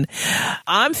charlatan. And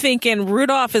I'm thinking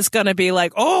Rudolph is going to be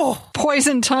like, oh,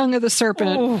 poison tongue of the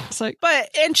serpent. Oh. It's like,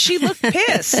 and she looked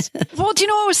pissed. well, do you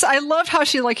know what I loved how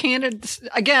she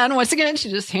once again, she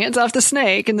just hands off the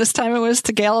snake, and this time it was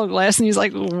to Galaglass, and he's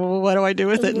like, what do I do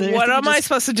with it? And What am I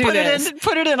supposed to do put this?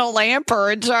 Put it in a lamp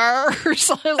or a jar or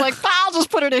something. Like, I'll just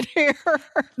put it in here.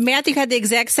 Matthew had the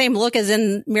exact same look as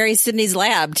in Mary Sidney's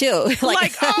lab, too.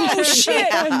 Like, oh,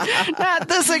 shit. Not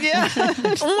this again.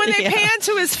 When they pan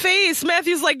to his face,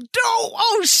 Matthew's like,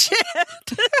 oh, shit.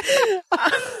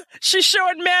 She's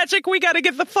showing magic. We got to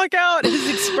get the fuck out. His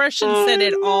expression said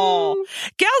it all.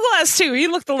 Galaglass, too. He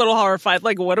looked a little horrified.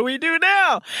 Like, what do we do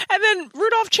now? And then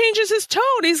Rudolph changes his tone.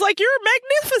 He's like, you're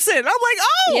magnificent. I'm like,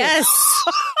 oh. Yes.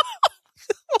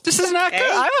 This is not good.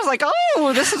 I was like,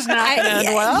 oh, this is not going to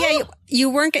end well. Yeah, you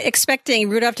weren't expecting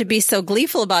Rudolph to be so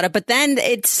gleeful about it, but then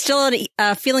it's still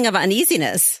a feeling of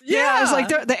uneasiness. Yeah, it was like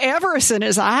the avarice in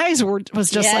his eyes was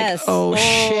just like, oh,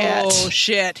 shit. Oh,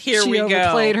 shit. Here she we go.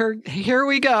 overplayed her. Here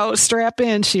we go. Strap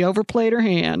in. She overplayed her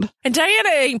hand. And Diana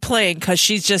ain't playing because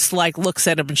she's just like, looks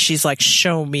at him and she's like,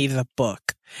 show me the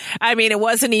book. I mean, it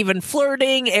wasn't even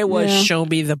flirting. It was show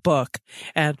me the book.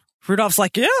 And Rudolph's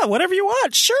like, yeah, whatever you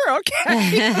want. Sure.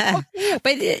 Okay.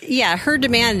 But yeah, her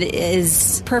demand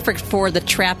is perfect for the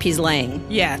trap he's laying.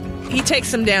 Yeah. He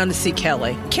takes him down to see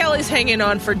Kelly. Kelly's hanging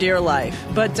on for dear life.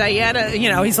 But Diana,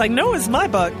 he's like, no, it's my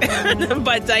book.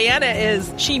 But Diana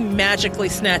she magically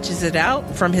snatches it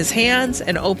out from his hands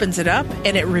and opens it up,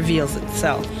 and it reveals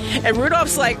itself. And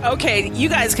Rudolph's like, okay, you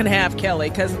guys can have Kelly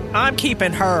because I'm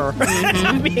keeping her.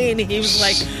 I mean, he was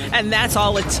like, and that's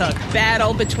all it took.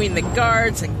 Battle between the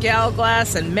guards and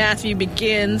Galglass, and Matthew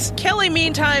begins. Kelly,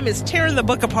 meantime, is tearing the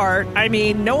book apart. I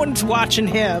mean, no one's watching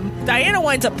him. Diana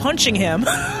winds up punching him.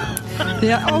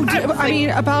 Yeah. Oh, I mean,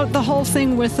 about the whole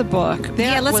thing with the book.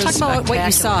 Let's talk about what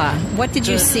you saw. What did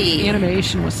you see? The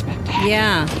animation was spectacular.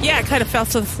 Yeah, it kind of fell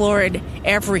to the floor, and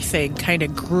everything kind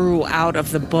of grew out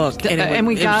of the book. And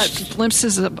we got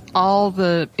glimpses of all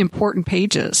the important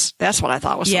pages. That's what I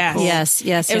thought was so cool. Yes.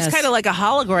 It was kind of like a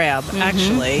hologram,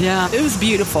 actually. Yeah. It was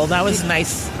beautiful. That was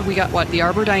nice. We got the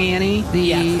Arbor Diane,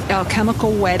 the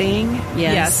alchemical wedding.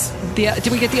 Yes. Did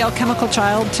we get the alchemical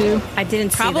child too? I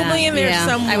didn't see that. Probably in there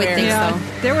somewhere. I would think so.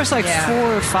 There was 4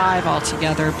 or 5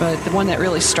 altogether, but the one that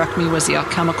really struck me was the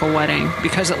alchemical wedding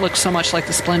because it looked so much like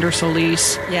the Splendor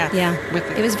Solis. Yeah.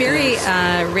 It was very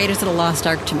Raiders of the Lost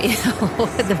Ark to me.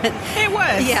 It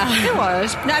was. Yeah. It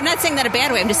was. No, I'm not saying that a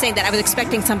bad way. I'm just saying that I was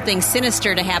expecting something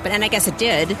sinister to happen, and I guess it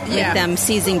did with them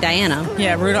seizing Diana.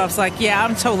 Yeah, Rudolph's like,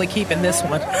 I'm totally keeping this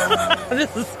one.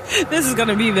 This is going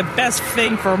to be the best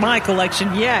thing for my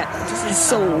collection yet. This is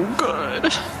so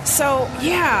good. So,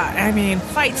 I mean,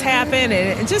 fights happen,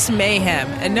 and it's just mayhem,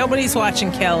 and nobody's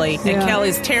watching Kelly, and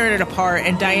Kelly's tearing it apart,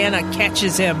 and Diana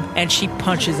catches him, and she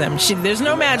punches him. There's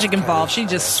no magic involved. She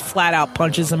just flat out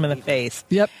punches him in the face.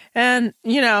 Yep. And,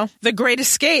 the great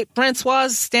escape. Francois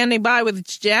standing by with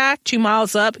Jack 2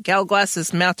 miles up. Galglass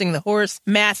is mounting the horse.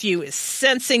 Matthew is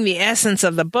sensing the essence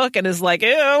of the book and is like,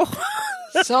 ew.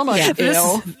 So much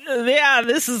ew.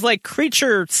 This is like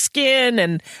creature skin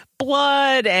and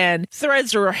blood and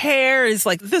threads of her hair. Is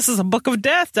like, this is a book of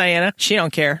death, Diana. She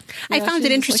don't care. I found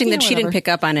it interesting that she didn't pick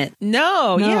up on it.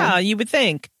 No, you would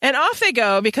think. And off they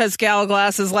go because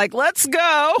Galglass is like, let's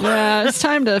go. Yeah, it's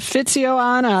time to Fitzio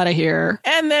on out of here.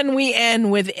 And then we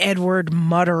end with Edward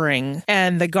muttering.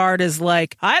 And the guard is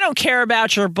like, I don't care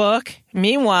about your book.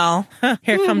 Meanwhile,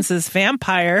 here comes this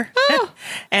vampire.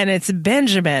 And it's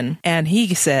Benjamin. And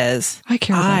he says, I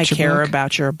care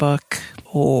about your book.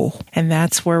 Oh, and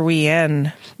that's where we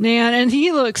end. Man, and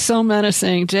he looks so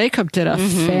menacing. Jacob did a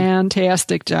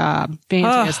fantastic job.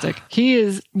 Fantastic. He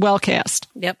is well cast.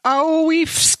 Yep. Oh, we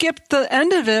skipped the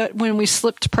end of it when we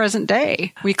slipped to present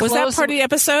day. Was that part of the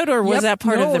episode, or was that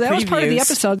part of the previews? That was part of the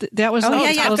episode. That was the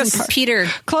closing part. Peter.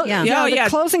 The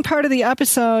closing part of the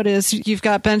episode is you've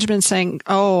got Benjamin saying,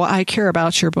 "Oh, I care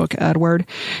about your book, Edward,"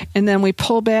 and then we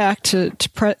pull back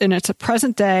and it's a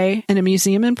present day in a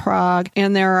museum in Prague,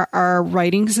 and there are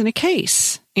writings in a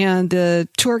case. And the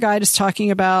tour guide is talking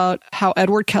about how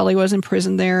Edward Kelly was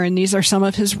imprisoned there, and these are some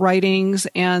of his writings,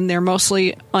 and they're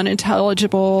mostly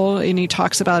unintelligible, and he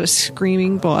talks about a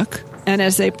screaming book. And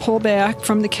as they pull back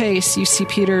from the case, you see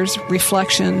Peter's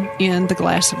reflection in the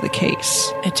glass of the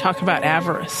case. And talk about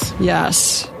avarice.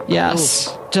 Yes.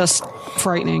 Ooh. Just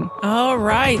frightening. All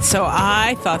right. So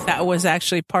I thought that was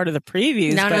actually part of the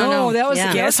previews. No. That was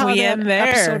Guess we end there.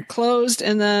 Episode closed,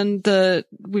 and then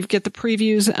we get the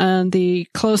previews, and the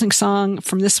closing song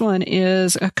from this one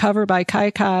is a cover by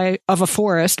Kai Kai of A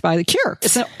Forest by The Cure.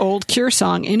 It's an old Cure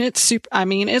song, and it's super. I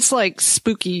mean, it's like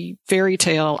spooky, fairy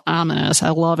tale, ominous. I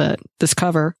love it. This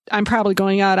cover. I'm probably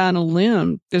going out on a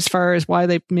limb as far as why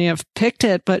they may have picked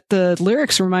it, but the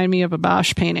lyrics remind me of a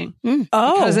Bosch painting.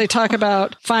 Because they talk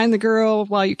about find the girl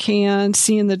while you can,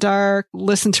 see in the dark,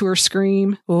 listen to her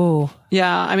scream. Oh.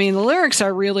 Yeah, I mean, the lyrics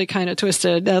are really kind of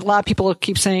twisted. A lot of people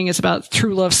keep saying it's about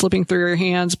true love slipping through your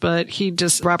hands, but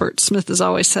Robert Smith has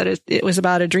always said it was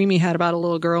about a dream he had about a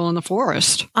little girl in the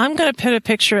forest. I'm going to put a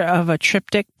picture of a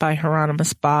triptych by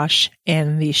Hieronymus Bosch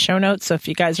in the show notes, so if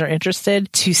you guys are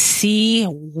interested to see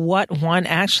what one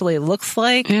actually looks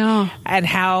like and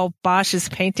how Bosch's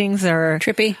paintings are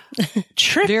trippy.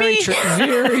 Very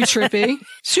trippy.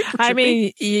 Super trippy. I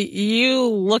mean, you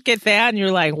look at that and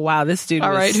you're like, wow, this dude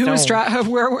all right, who was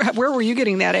where were you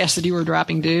getting that acid you were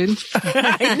dropping, dude?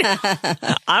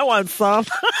 I want some.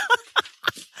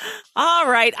 All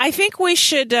right. I think we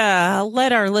should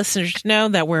let our listeners know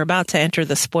that we're about to enter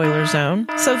the spoiler zone.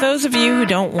 So those of you who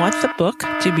don't want the book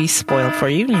to be spoiled for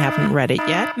you and you haven't read it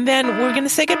yet, then we're going to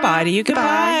say goodbye to you.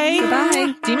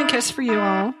 Goodbye. Demon kiss for you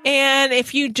all. And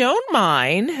if you don't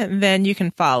mind, then you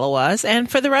can follow us. And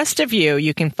for the rest of you,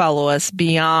 you can follow us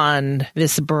beyond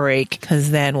this break, because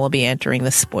then we'll be entering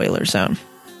the spoiler zone.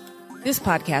 This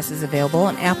podcast is available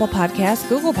on Apple Podcasts,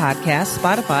 Google Podcasts,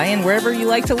 Spotify, and wherever you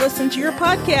like to listen to your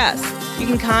podcasts. You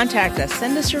can contact us,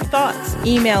 send us your thoughts,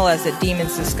 email us at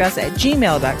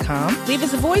demonsdiscuss@gmail.com, leave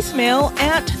us a voicemail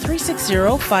at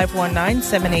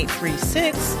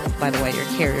 360-519-7836. By the way, your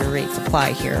carrier rates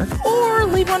apply here. Or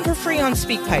leave one for free on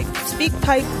SpeakPipe,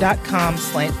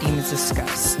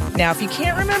 speakpipe.com/demonsdiscuss. Now, if you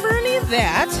can't remember any of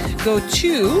that, go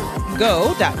to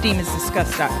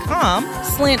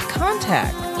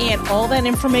go.demonsdiscuss.com/contact. And all that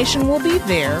information will be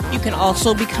there. You can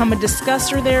also become a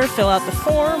discusser there, fill out the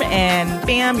form, and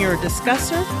bam, you're a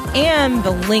discusser. And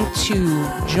the link to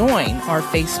join our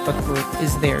Facebook group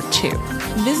is there too.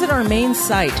 Visit our main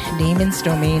site,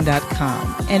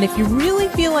 demonsdomain.com. And if you really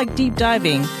feel like deep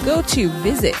diving, go to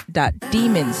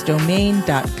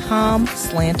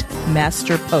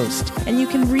visit.demonsdomain.com/masterpost. And you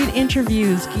can read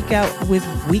interviews, geek out with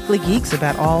Weekly Geeks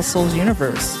about All Souls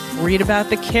Universe. Read about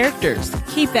the characters.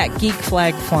 Keep that geek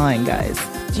flag flying, guys.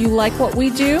 Do you like what we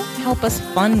do? Help us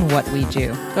fund what we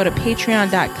do. Go to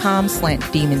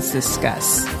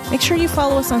patreon.com/demonsdiscuss. Make sure you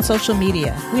follow us on social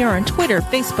media. We are on Twitter,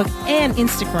 Facebook, and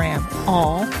Instagram,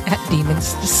 all at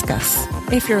Demons Discuss.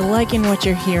 If you're liking what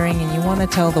you're hearing and you want to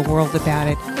tell the world about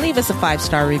it, leave us a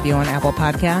 5-star review on Apple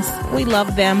Podcasts. We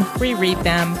love them. We read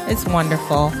them. It's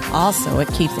wonderful. Also,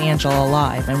 it keeps Angela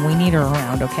alive, and we need her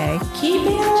around, okay? Keep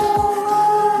Angela alive.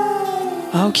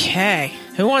 Okay.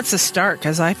 Who wants to start?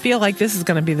 Because I feel like this is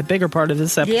going to be the bigger part of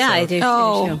this episode. Yeah, I do.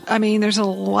 Oh, I mean, there's a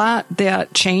lot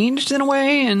that changed in a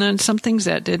way, and then some things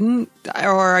that didn't.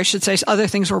 Or I should say other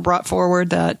things were brought forward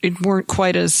that weren't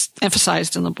quite as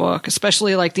emphasized in the book,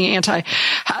 especially like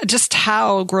just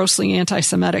how grossly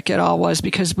anti-Semitic it all was,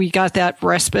 because we got that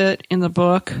respite in the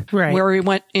book where we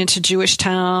went into Jewish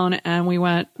town and we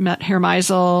met Herr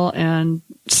Meisel and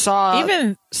saw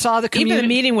the community. Even the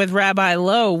meeting with Rabbi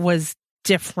Lowe was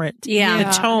different. Yeah.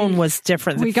 The tone was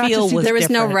different. The feel was there was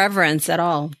different. no reverence at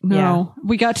all. No.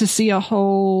 We got to see a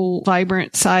whole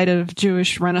vibrant side of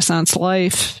Jewish Renaissance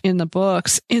life in the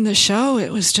books. In the show,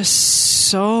 it was just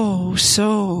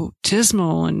so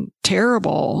dismal and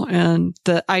terrible. And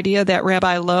the idea that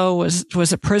Rabbi Lowe was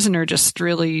a prisoner just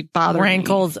really bothered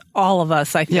Rankles all of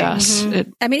us, I think. Yes. Mm-hmm.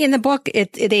 I mean, in the book,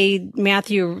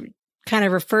 Matthew kind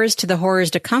of refers to the horrors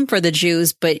to come for the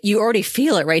Jews, but you already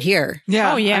feel it right here.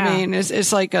 Yeah. Oh, yeah. I mean,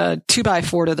 it's like a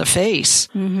 2x4 to the face.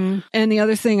 Mm-hmm. And the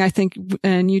other thing I think,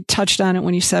 and you touched on it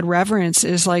when you said reverence,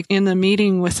 is like in the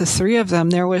meeting with the three of them,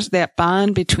 there was that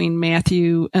bond between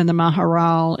Matthew and the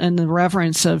Maharal and the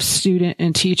reverence of student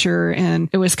and teacher. And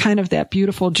it was kind of that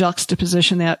beautiful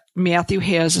juxtaposition that Matthew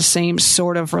has the same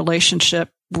sort of relationship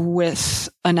with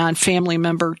a non-family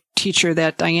member teacher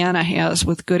that Diana has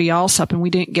with Goody Alsop, and we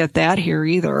didn't get that here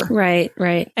either. Right.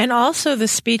 And also the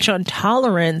speech on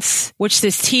tolerance, which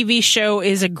this TV show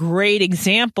is a great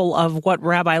example of what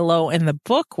Rabbi Lowe in the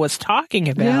book was talking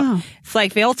about. Yeah. It's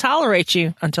like they'll tolerate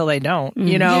you until they don't.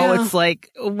 You know, It's like,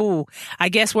 ooh, I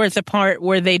guess where's the part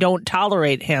where they don't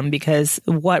tolerate him, because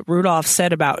what Rudolph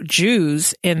said about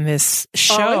Jews in this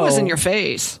show. It was in your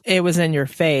face. It was in your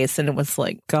face, and it was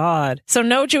like, God. So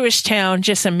no Jewish town,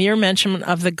 just a mere mention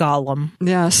of the Golem.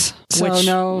 Yes. So which,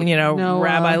 no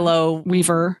Rabbi Lowe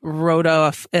Weaver wrote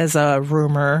off as a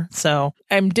rumor. So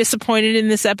I'm disappointed in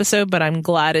this episode, but I'm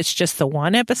glad it's just the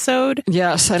one episode.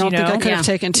 Yes. I don't think I could have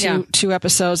taken two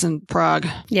episodes in Prague.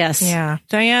 Yes. Yeah.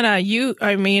 Diana,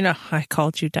 I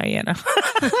called you Diana.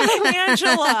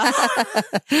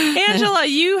 Angela,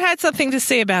 you had something to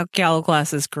say about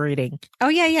Gallowglass's greeting. Oh,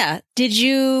 yeah. What did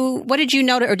you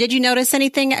notice, or did you notice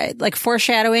anything like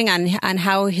foreshadowing on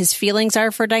how his feelings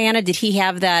are for Diana? Did he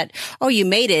have that, oh, you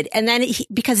made it? And then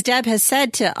because Deb has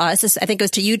said to us, I think it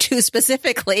was to you two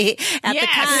specifically at the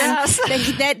time,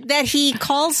 that he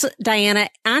calls Diana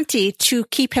auntie to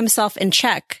keep himself in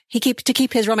check. To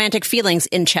keep his romantic feelings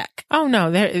in check. Oh no,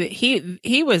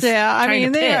 he was. Yeah, I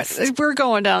mean, we're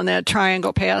going down that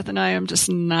triangle path, and I am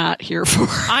just not here for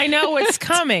it. I know it's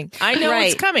coming.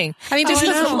 It's coming. I mean, just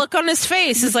the look on his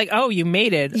face is like, oh, you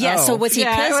made it. Yeah. Oh. So was he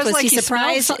pissed? Was he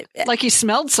surprised? Like he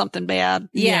smelled something bad.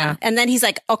 Yeah. And then he's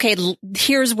like, okay,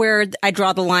 here's where I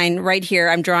draw the line right here.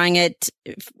 I'm drawing it,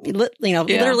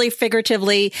 literally,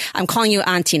 figuratively. I'm calling you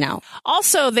auntie now.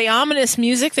 Also, the ominous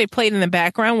music they played in the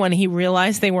background when he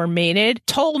realized they were mated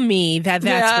told me that's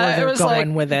where they're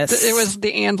going with this. It was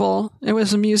the anvil. It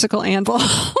was a musical anvil.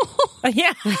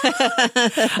 Yeah.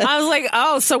 I was like,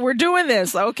 oh, so we're doing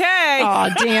this. Okay. Oh,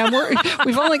 damn.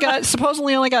 We've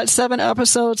supposedly only got 7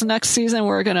 episodes next season.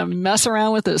 We're going to mess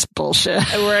around with this bullshit.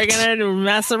 We're going to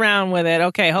mess around with it.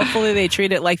 Okay. Hopefully they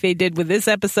treat it like they did with this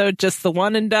episode, just the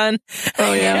one and done.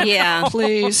 Oh, yeah. Yeah.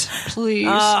 Please.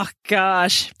 Oh,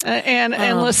 gosh.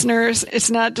 And listeners, it's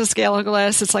not just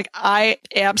Gallaglass. It's like, I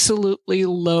absolutely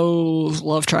loathe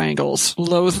love triangles.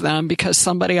 Loathe them because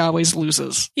somebody always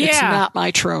loses. Yeah. It's not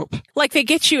my trope. Like they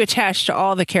get you attached to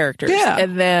all the characters. Yeah.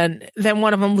 And then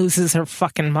one of them loses her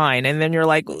fucking mind. And then you're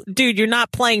like, dude, you're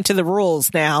not playing to the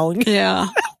rules now. Yeah.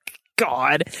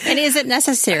 God. And is it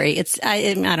necessary?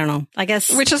 I don't know. I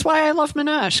guess. Which is why I love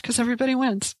Menage, because everybody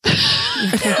wins.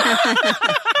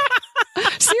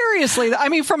 Seriously. I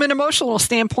mean, from an emotional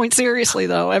standpoint, seriously,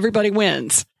 though, everybody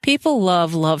wins. People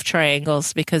love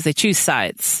triangles because they choose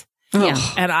sides. Yeah.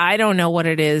 And I don't know what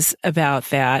it is about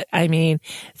that. I mean,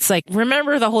 it's like,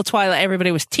 remember the whole Twilight,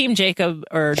 everybody was Team Jacob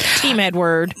or Team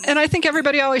Edward. And I think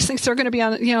everybody always thinks they're going to be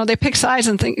on, they pick sides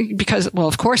and think, because, well,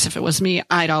 of course, if it was me,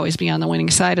 I'd always be on the winning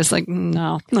side. It's like,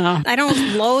 no. I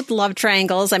don't loathe love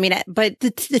triangles. I mean, but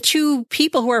the two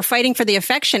people who are fighting for the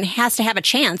affection has to have a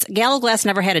chance. Gallaglass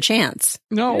never had a chance.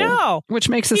 No. Which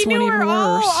makes this one even worse.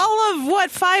 All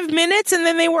of 5 minutes and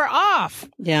then they were off.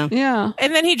 Yeah. Yeah.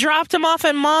 And then he dropped him off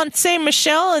in Mont Saint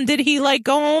Michel, and did he like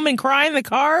go home and cry in the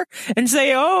car and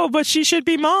say, oh, but she should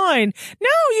be mine? No,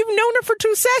 you've known her for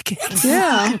 2 seconds.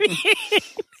 Yeah.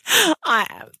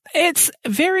 It's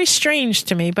very strange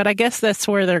to me, but I guess that's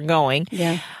where they're going.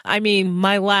 Yeah. I mean,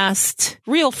 my last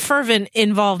real fervent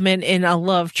involvement in a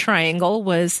love triangle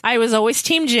was I was always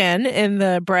Team Jen in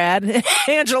the Brad,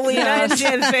 Angelina, and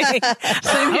Jen thing.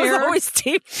 Same here. I was always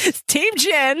Team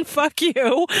Jen. Fuck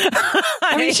you.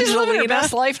 I mean, she's living her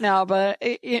best life now, but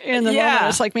in the moment,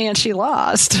 it's like, man, she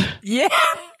lost. Yeah.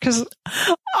 Because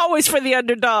always for the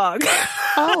underdog.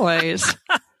 Always.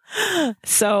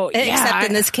 So, except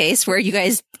in this case where you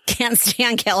guys can't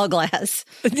stand Gallaglass.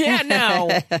 Yeah, no.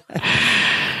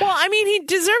 Well, I mean, he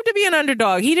deserved to be an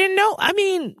underdog. He didn't know. I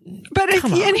mean, but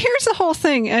and here's the whole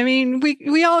thing. I mean,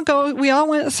 we all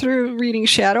went through reading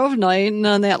Shadow of Night and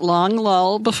on that long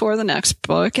lull before the next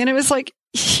book, and it was like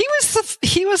he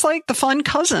was like the fun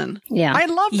cousin. Yeah. I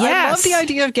love the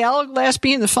idea of Gallaglass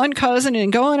being the fun cousin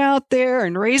and going out there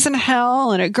and raising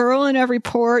hell and a girl in every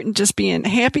port and just being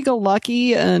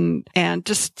happy-go-lucky and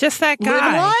just that guy.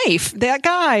 Live life. That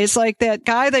guy is like that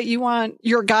guy that you want,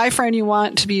 your guy friend you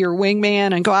want to be your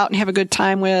wingman and go out and have a good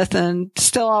time with, and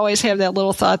still always have that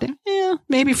little thought that,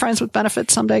 maybe friends with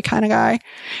benefits someday kind of guy.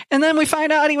 And then we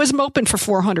find out he was moping for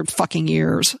 400 fucking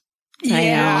years.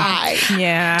 Yeah.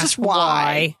 Yeah. Just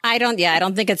why? I don't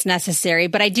think it's necessary,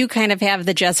 but I do kind of have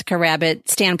the Jessica Rabbit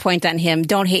standpoint on him.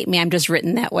 Don't hate me. I'm just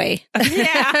written that way.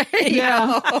 Yeah.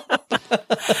 Yeah.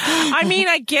 I mean,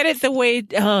 I get it the way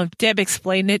Deb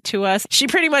explained it to us. She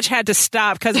pretty much had to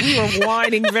stop because we were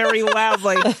whining very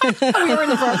loudly. We were in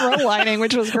the front row whining,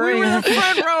 which was great. We were in the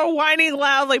front row whining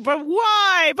loudly, but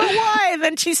why? But why? And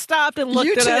then she stopped and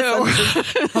looked at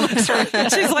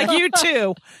us. She's like, you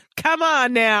too. Come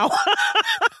on now.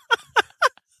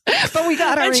 But we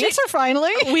got our answer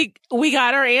finally. We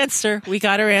got our answer. We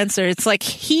got our answer. It's like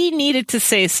he needed to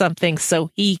say something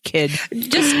so he could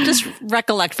just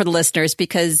recollect for the listeners,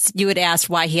 because you had asked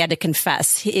why he had to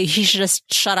confess. He should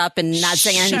just shut up and not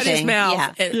say anything. Shut his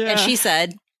mouth. Yeah. And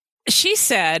she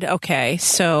said, okay,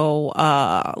 so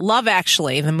Love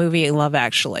Actually, the movie Love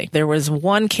Actually, there was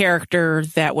one character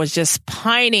that was just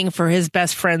pining for his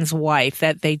best friend's wife,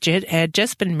 that they had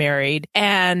just been married,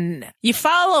 and you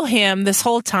follow him this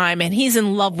whole time, and he's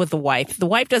in love with the wife. The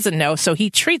wife doesn't know, so he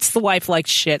treats the wife like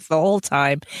shit the whole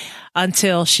time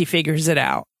until she figures it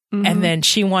out. Mm-hmm. And then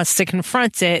she wants to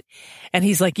confront it. And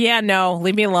he's like, yeah, no,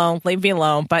 leave me alone.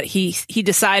 But he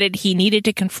decided he needed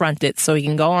to confront it so he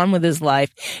can go on with his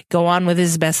life, go on with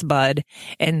his best bud,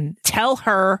 and tell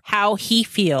her how he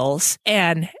feels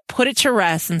and put it to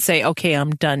rest and say, okay,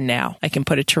 I'm done now. I can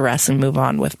put it to rest and move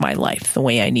on with my life the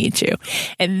way I need to.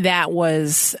 And that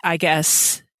was, I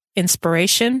guess,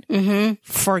 inspiration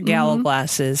for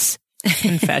Gallaglass's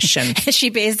confession. She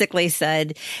basically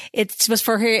said it was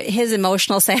for his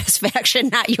emotional satisfaction,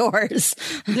 not yours.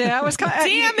 Yeah, it was kind of,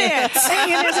 damn it.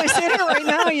 And as I say it right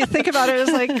now, you think about it,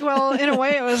 it's like, well, in a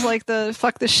way, it was like the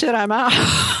fuck this shit, I'm out.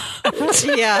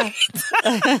 Yeah.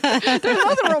 There's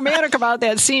nothing romantic about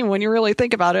that scene when you really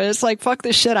think about it. It's like, fuck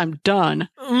this shit, I'm done.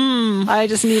 I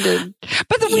just needed.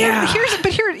 But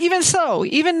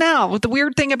even now, the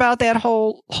weird thing about that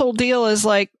whole deal is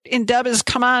like, and Deb has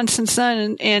come on since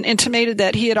then and intimated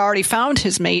that he had already found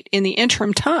his mate in the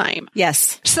interim time.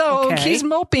 Yes. So he's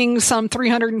moping some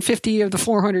 350 of the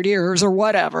 400 years or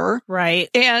whatever. Right.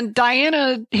 And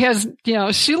Diana has,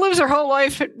 she lives her whole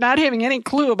life not having any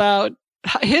clue about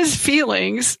his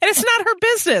feelings. And it's not her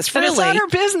business, really. And it's not her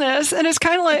business. And it's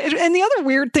kind of like, and the other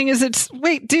weird thing is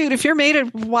wait, dude, if you're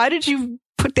mated, why did you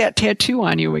put that tattoo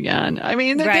on you again? I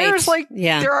mean, there's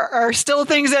there are still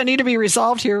things that need to be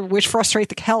resolved here, which frustrate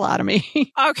the hell out of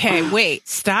me. Okay, wait,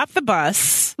 stop the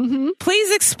bus. Mm-hmm.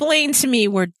 Please explain to me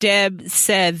where Deb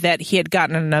said that he had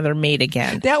gotten another mate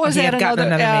again. That was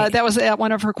that was at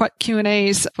one of her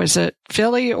Q&As. Was it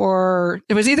Philly or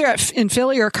it was either in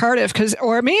Philly or Cardiff?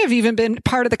 Or it may have even been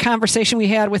part of the conversation we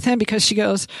had with him because she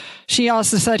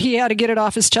also said he had to get it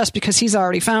off his chest because he's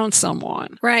already found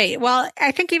someone. Right. Well,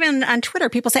 I think even on Twitter,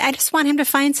 people say, I just want him to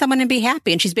find someone and be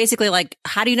happy. And she's basically like,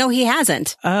 how do you know he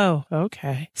hasn't? Oh,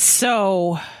 okay.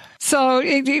 So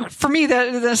for me,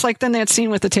 that's like, then that scene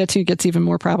with the tattoo gets even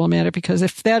more problematic because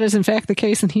if that is in fact the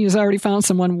case and he has already found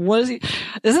someone, isn't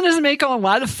his mate going,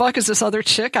 why the fuck is this other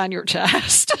chick on your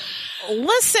chest?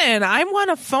 Listen, I want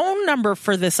a phone number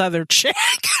for this other chick.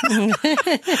 You want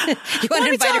to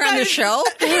invite her on the show?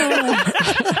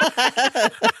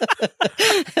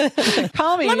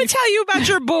 Call me. Let me tell you about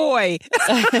your boy.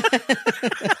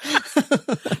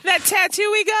 That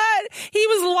tattoo he got, he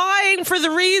was lying for the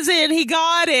reason he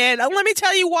got it. Let me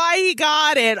tell you why he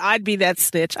got it. I'd be that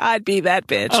snitch. I'd be that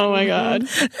bitch. Oh my God.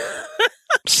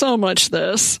 So much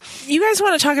this. You guys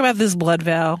want to talk about this blood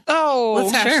vow? Oh,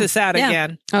 let's hash this out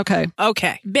again.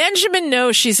 Okay. Benjamin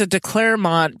knows she's a de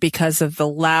Clermont because of the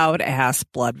loud ass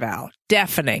blood vow.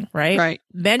 Deafening, right? Right.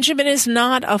 Benjamin is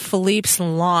not a Philippe's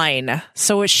line,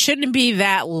 so it shouldn't be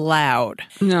that loud.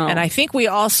 No. And I think we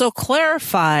also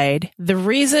clarified the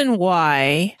reason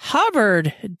why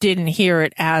Hubbard didn't hear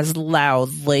it as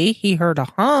loudly. He heard a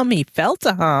hum. He felt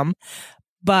a hum.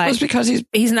 But it's because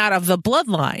he's not of the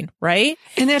bloodline, right?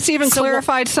 And that's even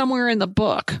clarified somewhere in the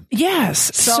book.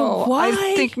 Yes. So why?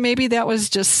 I think maybe that was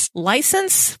just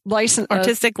license,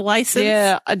 artistic license.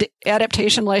 Yeah,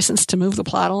 adaptation license to move the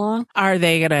plot along. Are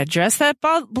they going to address that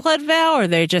blood vow, or are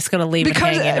they just going to leave it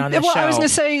hanging on the show? I was going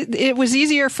to say it was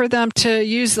easier for them to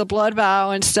use the blood vow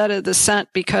instead of the scent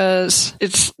because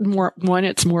it's more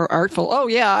artful. Oh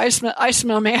yeah, I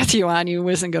smell Matthew on you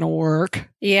isn't going to work.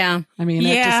 Yeah. I mean,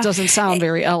 it just doesn't sound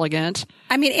very elegant.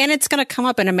 I mean, and it's going to come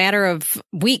up in a matter of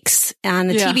weeks on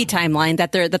the TV timeline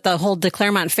that the whole de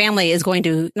Clermont family is going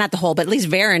to, not the whole, but at least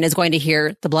Varen is going to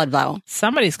hear the blood vow.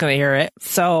 Somebody's going to hear it.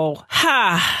 So,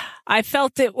 I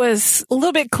felt it was a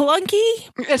little bit clunky.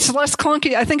 It's less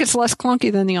clunky. I think it's less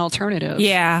clunky than the alternative.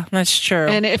 Yeah, that's true.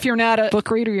 And if you're not a book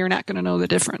reader, you're not going to know the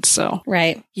difference. So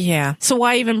right. Yeah. So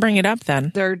why even bring it up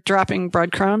then? They're dropping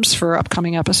breadcrumbs for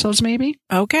upcoming episodes, maybe.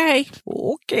 Okay.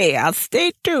 I'll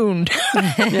stay tuned.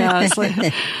 Yeah. It's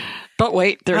like, but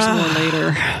wait, there's more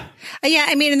later. Yeah,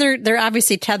 I mean, they're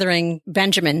obviously tethering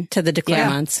Benjamin to the de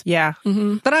Clermonts. Yeah.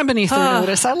 Mm-hmm. But I'm beneath their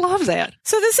notice. I love that.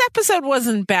 So this episode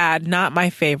wasn't bad. Not my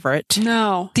favorite.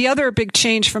 No. The other big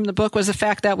change from the book was the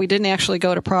fact that we didn't actually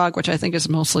go to Prague, which I think is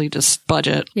mostly just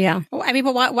budget. Yeah. I mean,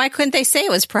 but why couldn't they say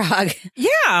it was Prague?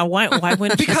 Yeah. Why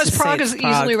wouldn't because Prague is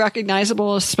easily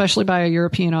recognizable, especially by a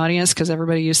European audience, because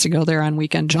everybody used to go there on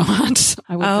weekend jaunts.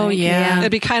 I would think. Yeah.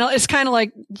 It'd be it's kind of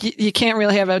like you can't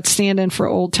really have a stand-in for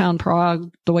Old Town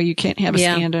Prague the way you can't have a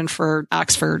stand-in for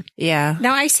Oxford. Yeah.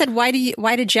 Now I said, why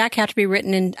did Jack have to be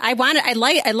written in? I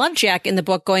love Jack in the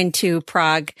book going to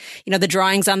Prague. You know, the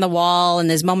drawings on the wall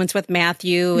and his moments with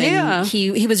Matthew. And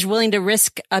he was willing to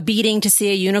risk a beating to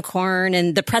see a unicorn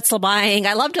and the pretzel buying.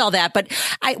 I loved all that. But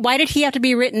why did he have to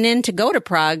be written in to go to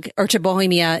Prague or to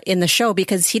Bohemia in the show?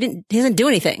 Because he doesn't do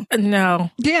anything. No.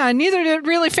 Yeah. Neither did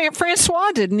really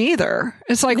Francois didn't either.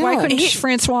 It's like, why couldn't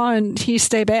Francois and he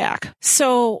stay back?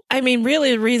 So, I mean,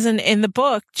 really the reason in the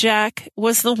book, Jack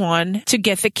was the one to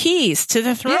get the keys to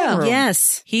the throne room.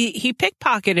 Yes. He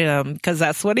pickpocketed them because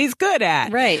that's what he's good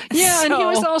at. Right. Yeah. And he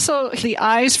was also the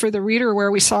eyes for the reader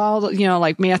where we saw,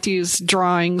 like Matthew's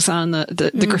drawings on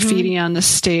the graffiti on the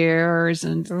stairs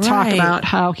and talk about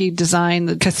how he designed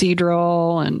the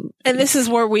cathedral. And this is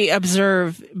where we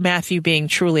observe Matthew being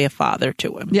truly a father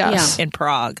to him. Yes. In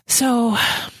Prague. So...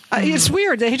 it's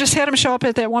weird. They just had him show up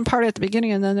at that one part at the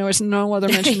beginning, and then there was no other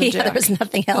mention of Jack. There was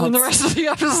nothing else. And the rest of the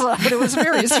episode, it was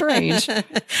very strange.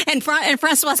 And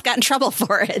Francois got in trouble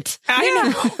for it.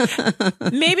 I know.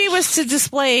 Maybe it was to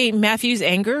display Matthew's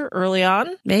anger early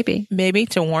on. Maybe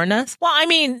to warn us. Well, I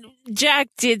mean, Jack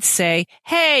did say,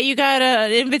 "Hey, you got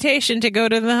an invitation to go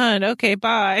to the hunt. Okay,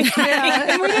 bye."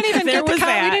 Yeah, and we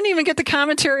didn't even get the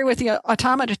commentary with the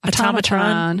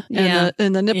automatron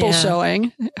and the nipple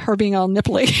showing, her being all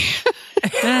nipply.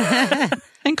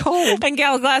 And cold. And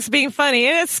Gal Glass being funny.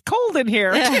 And it's cold in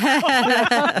here.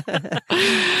 That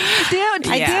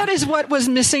is what was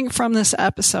missing from this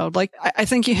episode. Like, I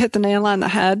think you hit the nail on the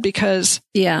head because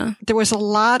there was a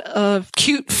lot of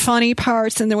cute, funny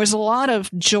parts and there was a lot of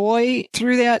joy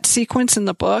through that sequence in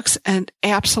the books and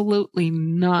absolutely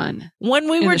none. When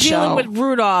we were dealing with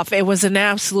Rudolph, it was an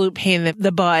absolute pain in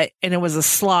the butt and it was a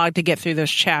slog to get through those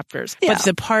chapters. Yeah. But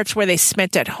the parts where they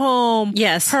spent at home,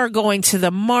 her going to the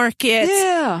market,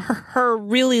 her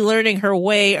really learning her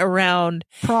way around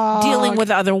Prague, dealing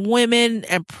with other women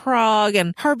and Prague,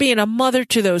 and her being a mother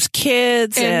to those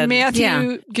kids, and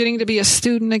Matthew getting to be a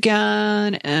student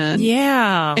again, and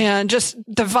just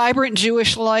the vibrant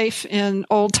Jewish life in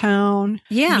Old Town.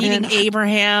 Meeting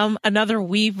Abraham, another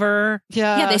weaver.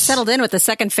 They settled in with the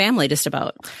second family just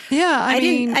about. I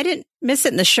didn't miss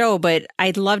it in the show, but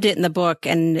I loved it in the book.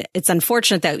 And it's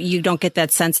unfortunate that you don't get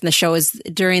that sense in the show is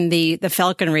during the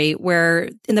falconry, where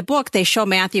in the book, they show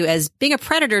Matthew as being a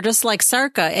predator, just like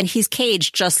Sarka, and he's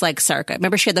caged just like Sarka.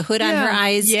 Remember, she had the hood on her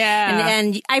eyes.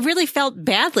 And I really felt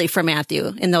badly for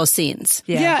Matthew in those scenes.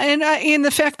 And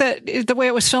the fact that the way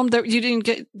it was filmed, that you didn't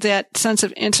get that sense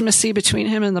of intimacy between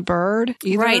him and the bird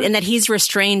either. Right. And that he's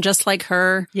restrained just like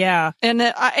her. Yeah. And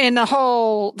the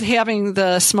whole having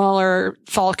the smaller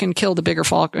falcon kill the bigger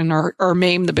falcon or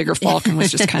maim the bigger falcon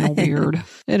was just kind of weird.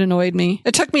 It annoyed me.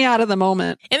 It took me out of the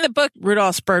moment. In the book,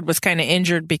 Rudolph's bird was kind of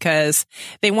injured because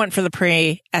they went for the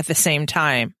prey at the same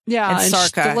time. Yeah, and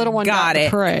Sarka the little one got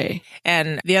it. The prey.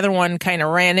 And the other one kind of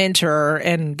ran into her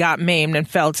and got maimed and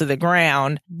fell to the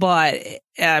ground. But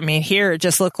I mean, here it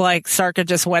just looked like Sarka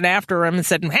just went after him and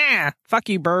said, fuck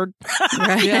you, bird.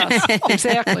 Right. Yes,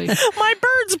 exactly. My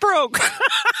bird's broke.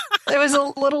 It was a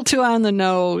little too on the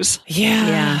nose.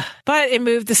 Yeah. But it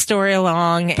moved the story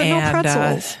along. But no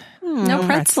pretzels. No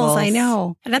pretzels, I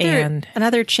know.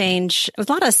 Another change. There was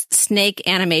a lot of snake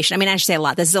animation. I mean, I should say a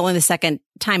lot. This is only the second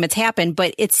time it's happened,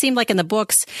 but it seemed like in the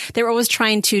books, they were always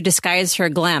trying to disguise her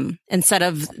Glem instead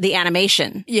of the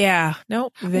animation. Yeah.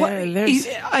 Nope.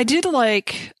 I did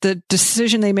like the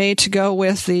decision they made to go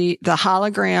with the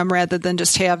hologram rather than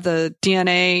just have the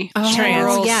DNA.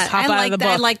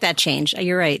 I like that change.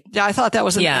 You're right. Yeah, I thought that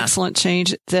was an excellent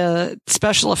change. The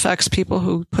special effects people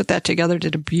who put that together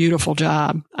did a beautiful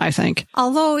job, I think.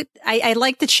 Although I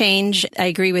like the change. I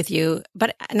agree with you.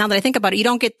 But now that I think about it, you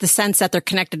don't get the sense that they're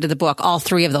connected to the book. All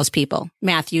three of those people,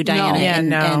 Matthew, Diana,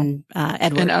 and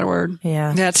Edward. And Edward.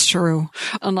 Yeah. That's true.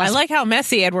 I like how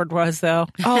messy Edward was, though.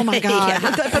 Oh, my God.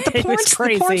 But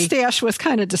the porn stash was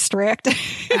kind of distracting.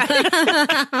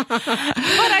 But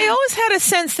I always had a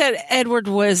sense that Edward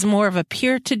was more of a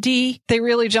peer to Dee. They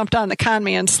really jumped on the con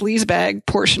man sleazebag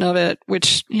portion of it,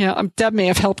 which, Deb may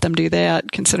have helped them do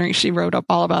that, considering she wrote up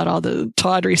all about all the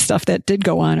tawdry stuff that did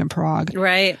go on in Prague.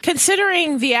 Right.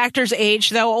 Considering the actor's age,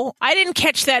 though, I didn't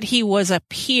catch that he was a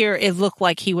peer. It looked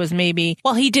like he was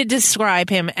he did describe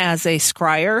him as a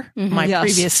scryer,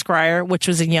 previous scryer, which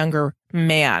was a younger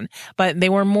man, but they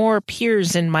were more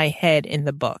peers in my head in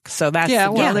the book. So that's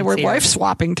they were wife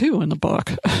swapping too in the book.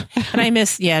 And I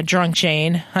miss drunk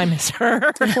Jane. I miss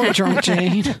her. Poor drunk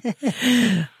Jane.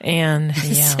 And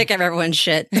sick of everyone's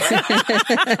shit. And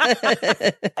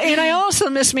I also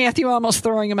miss Matthew almost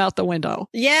throwing him out the window.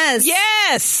 Yes.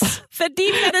 The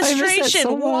defenestration.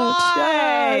 So Why?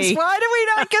 Yes. Why do we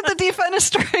not get the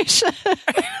defenestration?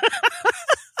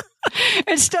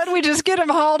 Instead, we just get him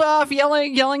hauled off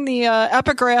yelling the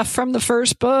epigraph from the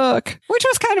first book, which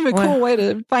was kind of a cool way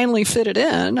to finally fit it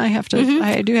in. I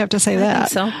do have to say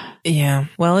that. So yeah,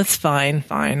 well, it's fine.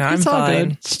 It's all fine.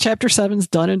 good. Chapter 7's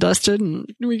done and dusted,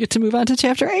 and we get to move on to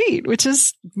Chapter 8, which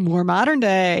is more modern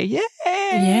day.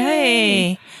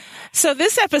 Yay! So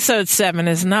this episode 7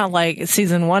 is not like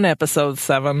season 1 episode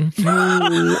 7. No.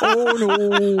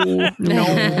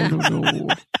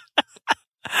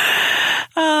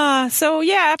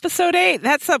 Episode 8,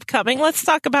 that's upcoming. Let's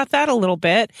talk about that a little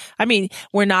bit. I mean,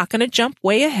 we're not going to jump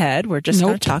way ahead. We're just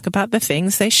going to talk about the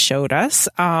things they showed us.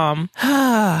 So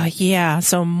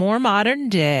more modern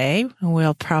day.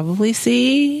 We'll probably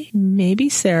see maybe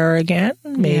Sarah again,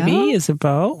 maybe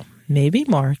Isabeau, maybe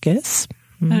Marcus.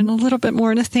 And a little bit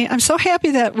more Nathaniel. I'm so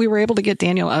happy that we were able to get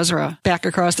Daniel Ezra back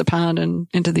across the pond and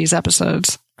into these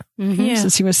episodes.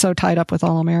 Since he was so tied up with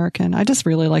All American. I just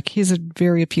really he's a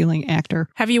very appealing actor.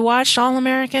 Have you watched All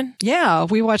American? Yeah,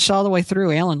 we watched all the way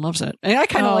through. Alan loves it. And I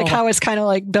kind of like how it's kind of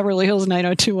like Beverly Hills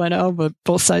 90210, but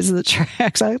both sides of the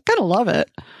tracks. I kind of love it.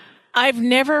 I've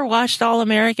never watched All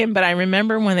American, but I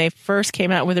remember when they first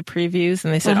came out with the previews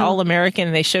and they said All American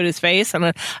and they showed his face.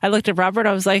 And I looked at Robert.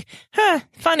 I was like,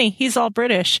 funny. He's all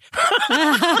British.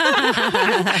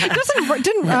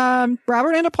 Didn't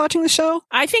Robert end up watching the show?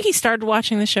 I think he started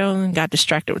watching the show and got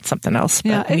distracted with something else.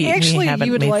 Yeah, but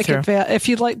you would like it if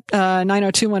you'd like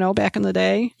 90210 back in the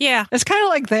day. Yeah. It's kind of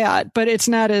like that, but it's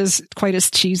not quite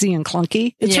as cheesy and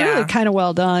clunky. It's really kind of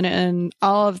well done, and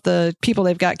all of the people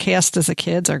they've got cast as the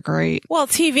kids are great. Well,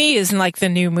 TV is like the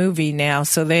new movie now,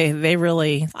 so they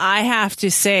really, I have to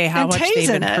say how much they've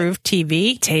improved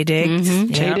TV. Taye Diggs.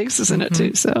 Taye Diggs is in it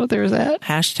too, so there's that.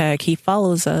 Hashtag he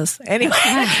follows us. Anyway.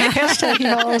 Hashtag he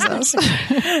follows us.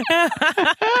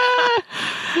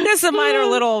 Just a minor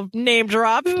little name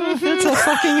drop. It's a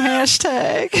fucking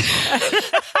hashtag.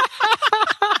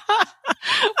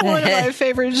 One of my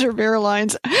favorite Gerbera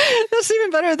lines. That's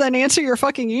even better than answer your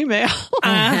fucking email.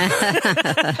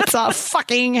 It's a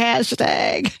fucking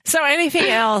hashtag. So anything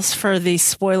else for the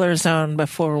spoiler zone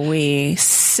before we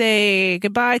say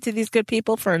goodbye to these good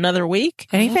people for another week?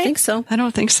 Anything? I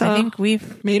don't think so. I think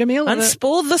we've made a meal of it.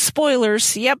 Unspooled the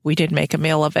spoilers. Yep, we did make a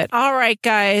meal of it. All right,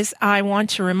 guys. I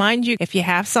want to remind you, if you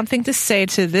have something to say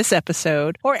to this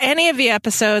episode or any of the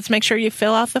episodes, make sure you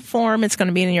fill out the form. It's going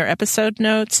to be in your episode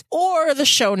notes or the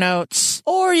show notes,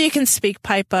 or you can speak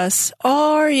pipe us,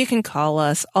 or you can call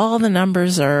us. All the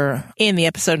numbers are in the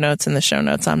episode notes and the show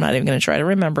notes. I'm not even going to try to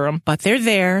remember them, but they're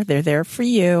there. They're there for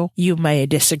you. You may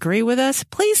disagree with us.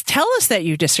 Please tell us that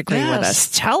you disagree with us.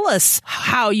 Tell us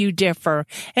how you differ,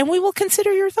 and we will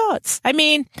consider your thoughts. I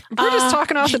mean, we're just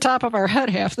talking off the top of our head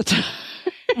half the time.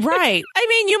 Right. I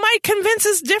mean, you might convince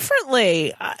us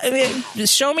differently.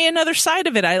 Show me another side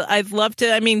of it. I'd love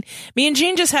to. I mean, me and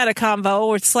Jean just had a convo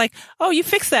where it's like, oh, you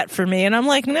fixed that for me. And I'm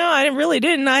like, no, I really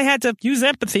didn't. I had to use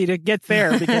empathy to get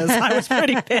there because I was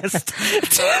pretty pissed.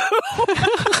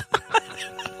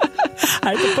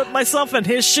 I had to put myself in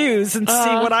his shoes and see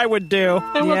what I would do.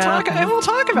 And we'll talk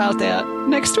about that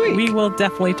next week. We will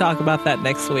definitely talk about that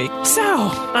next week.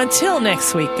 So, until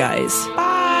next week, guys.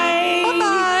 Bye.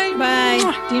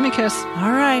 Bye. Demon kiss.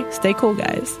 All right. Stay cool,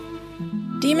 guys.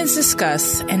 Demons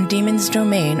Discuss and Demons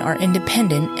Domain are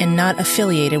independent and not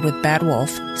affiliated with Bad Wolf,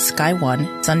 Sky One,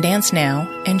 Sundance Now,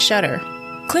 and Shudder.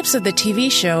 Clips of the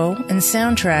TV show and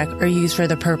soundtrack are used for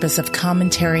the purpose of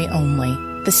commentary only.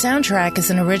 The soundtrack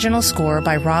is an original score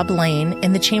by Rob Lane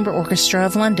and the Chamber Orchestra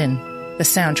of London. The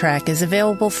soundtrack is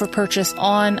available for purchase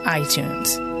on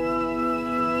iTunes.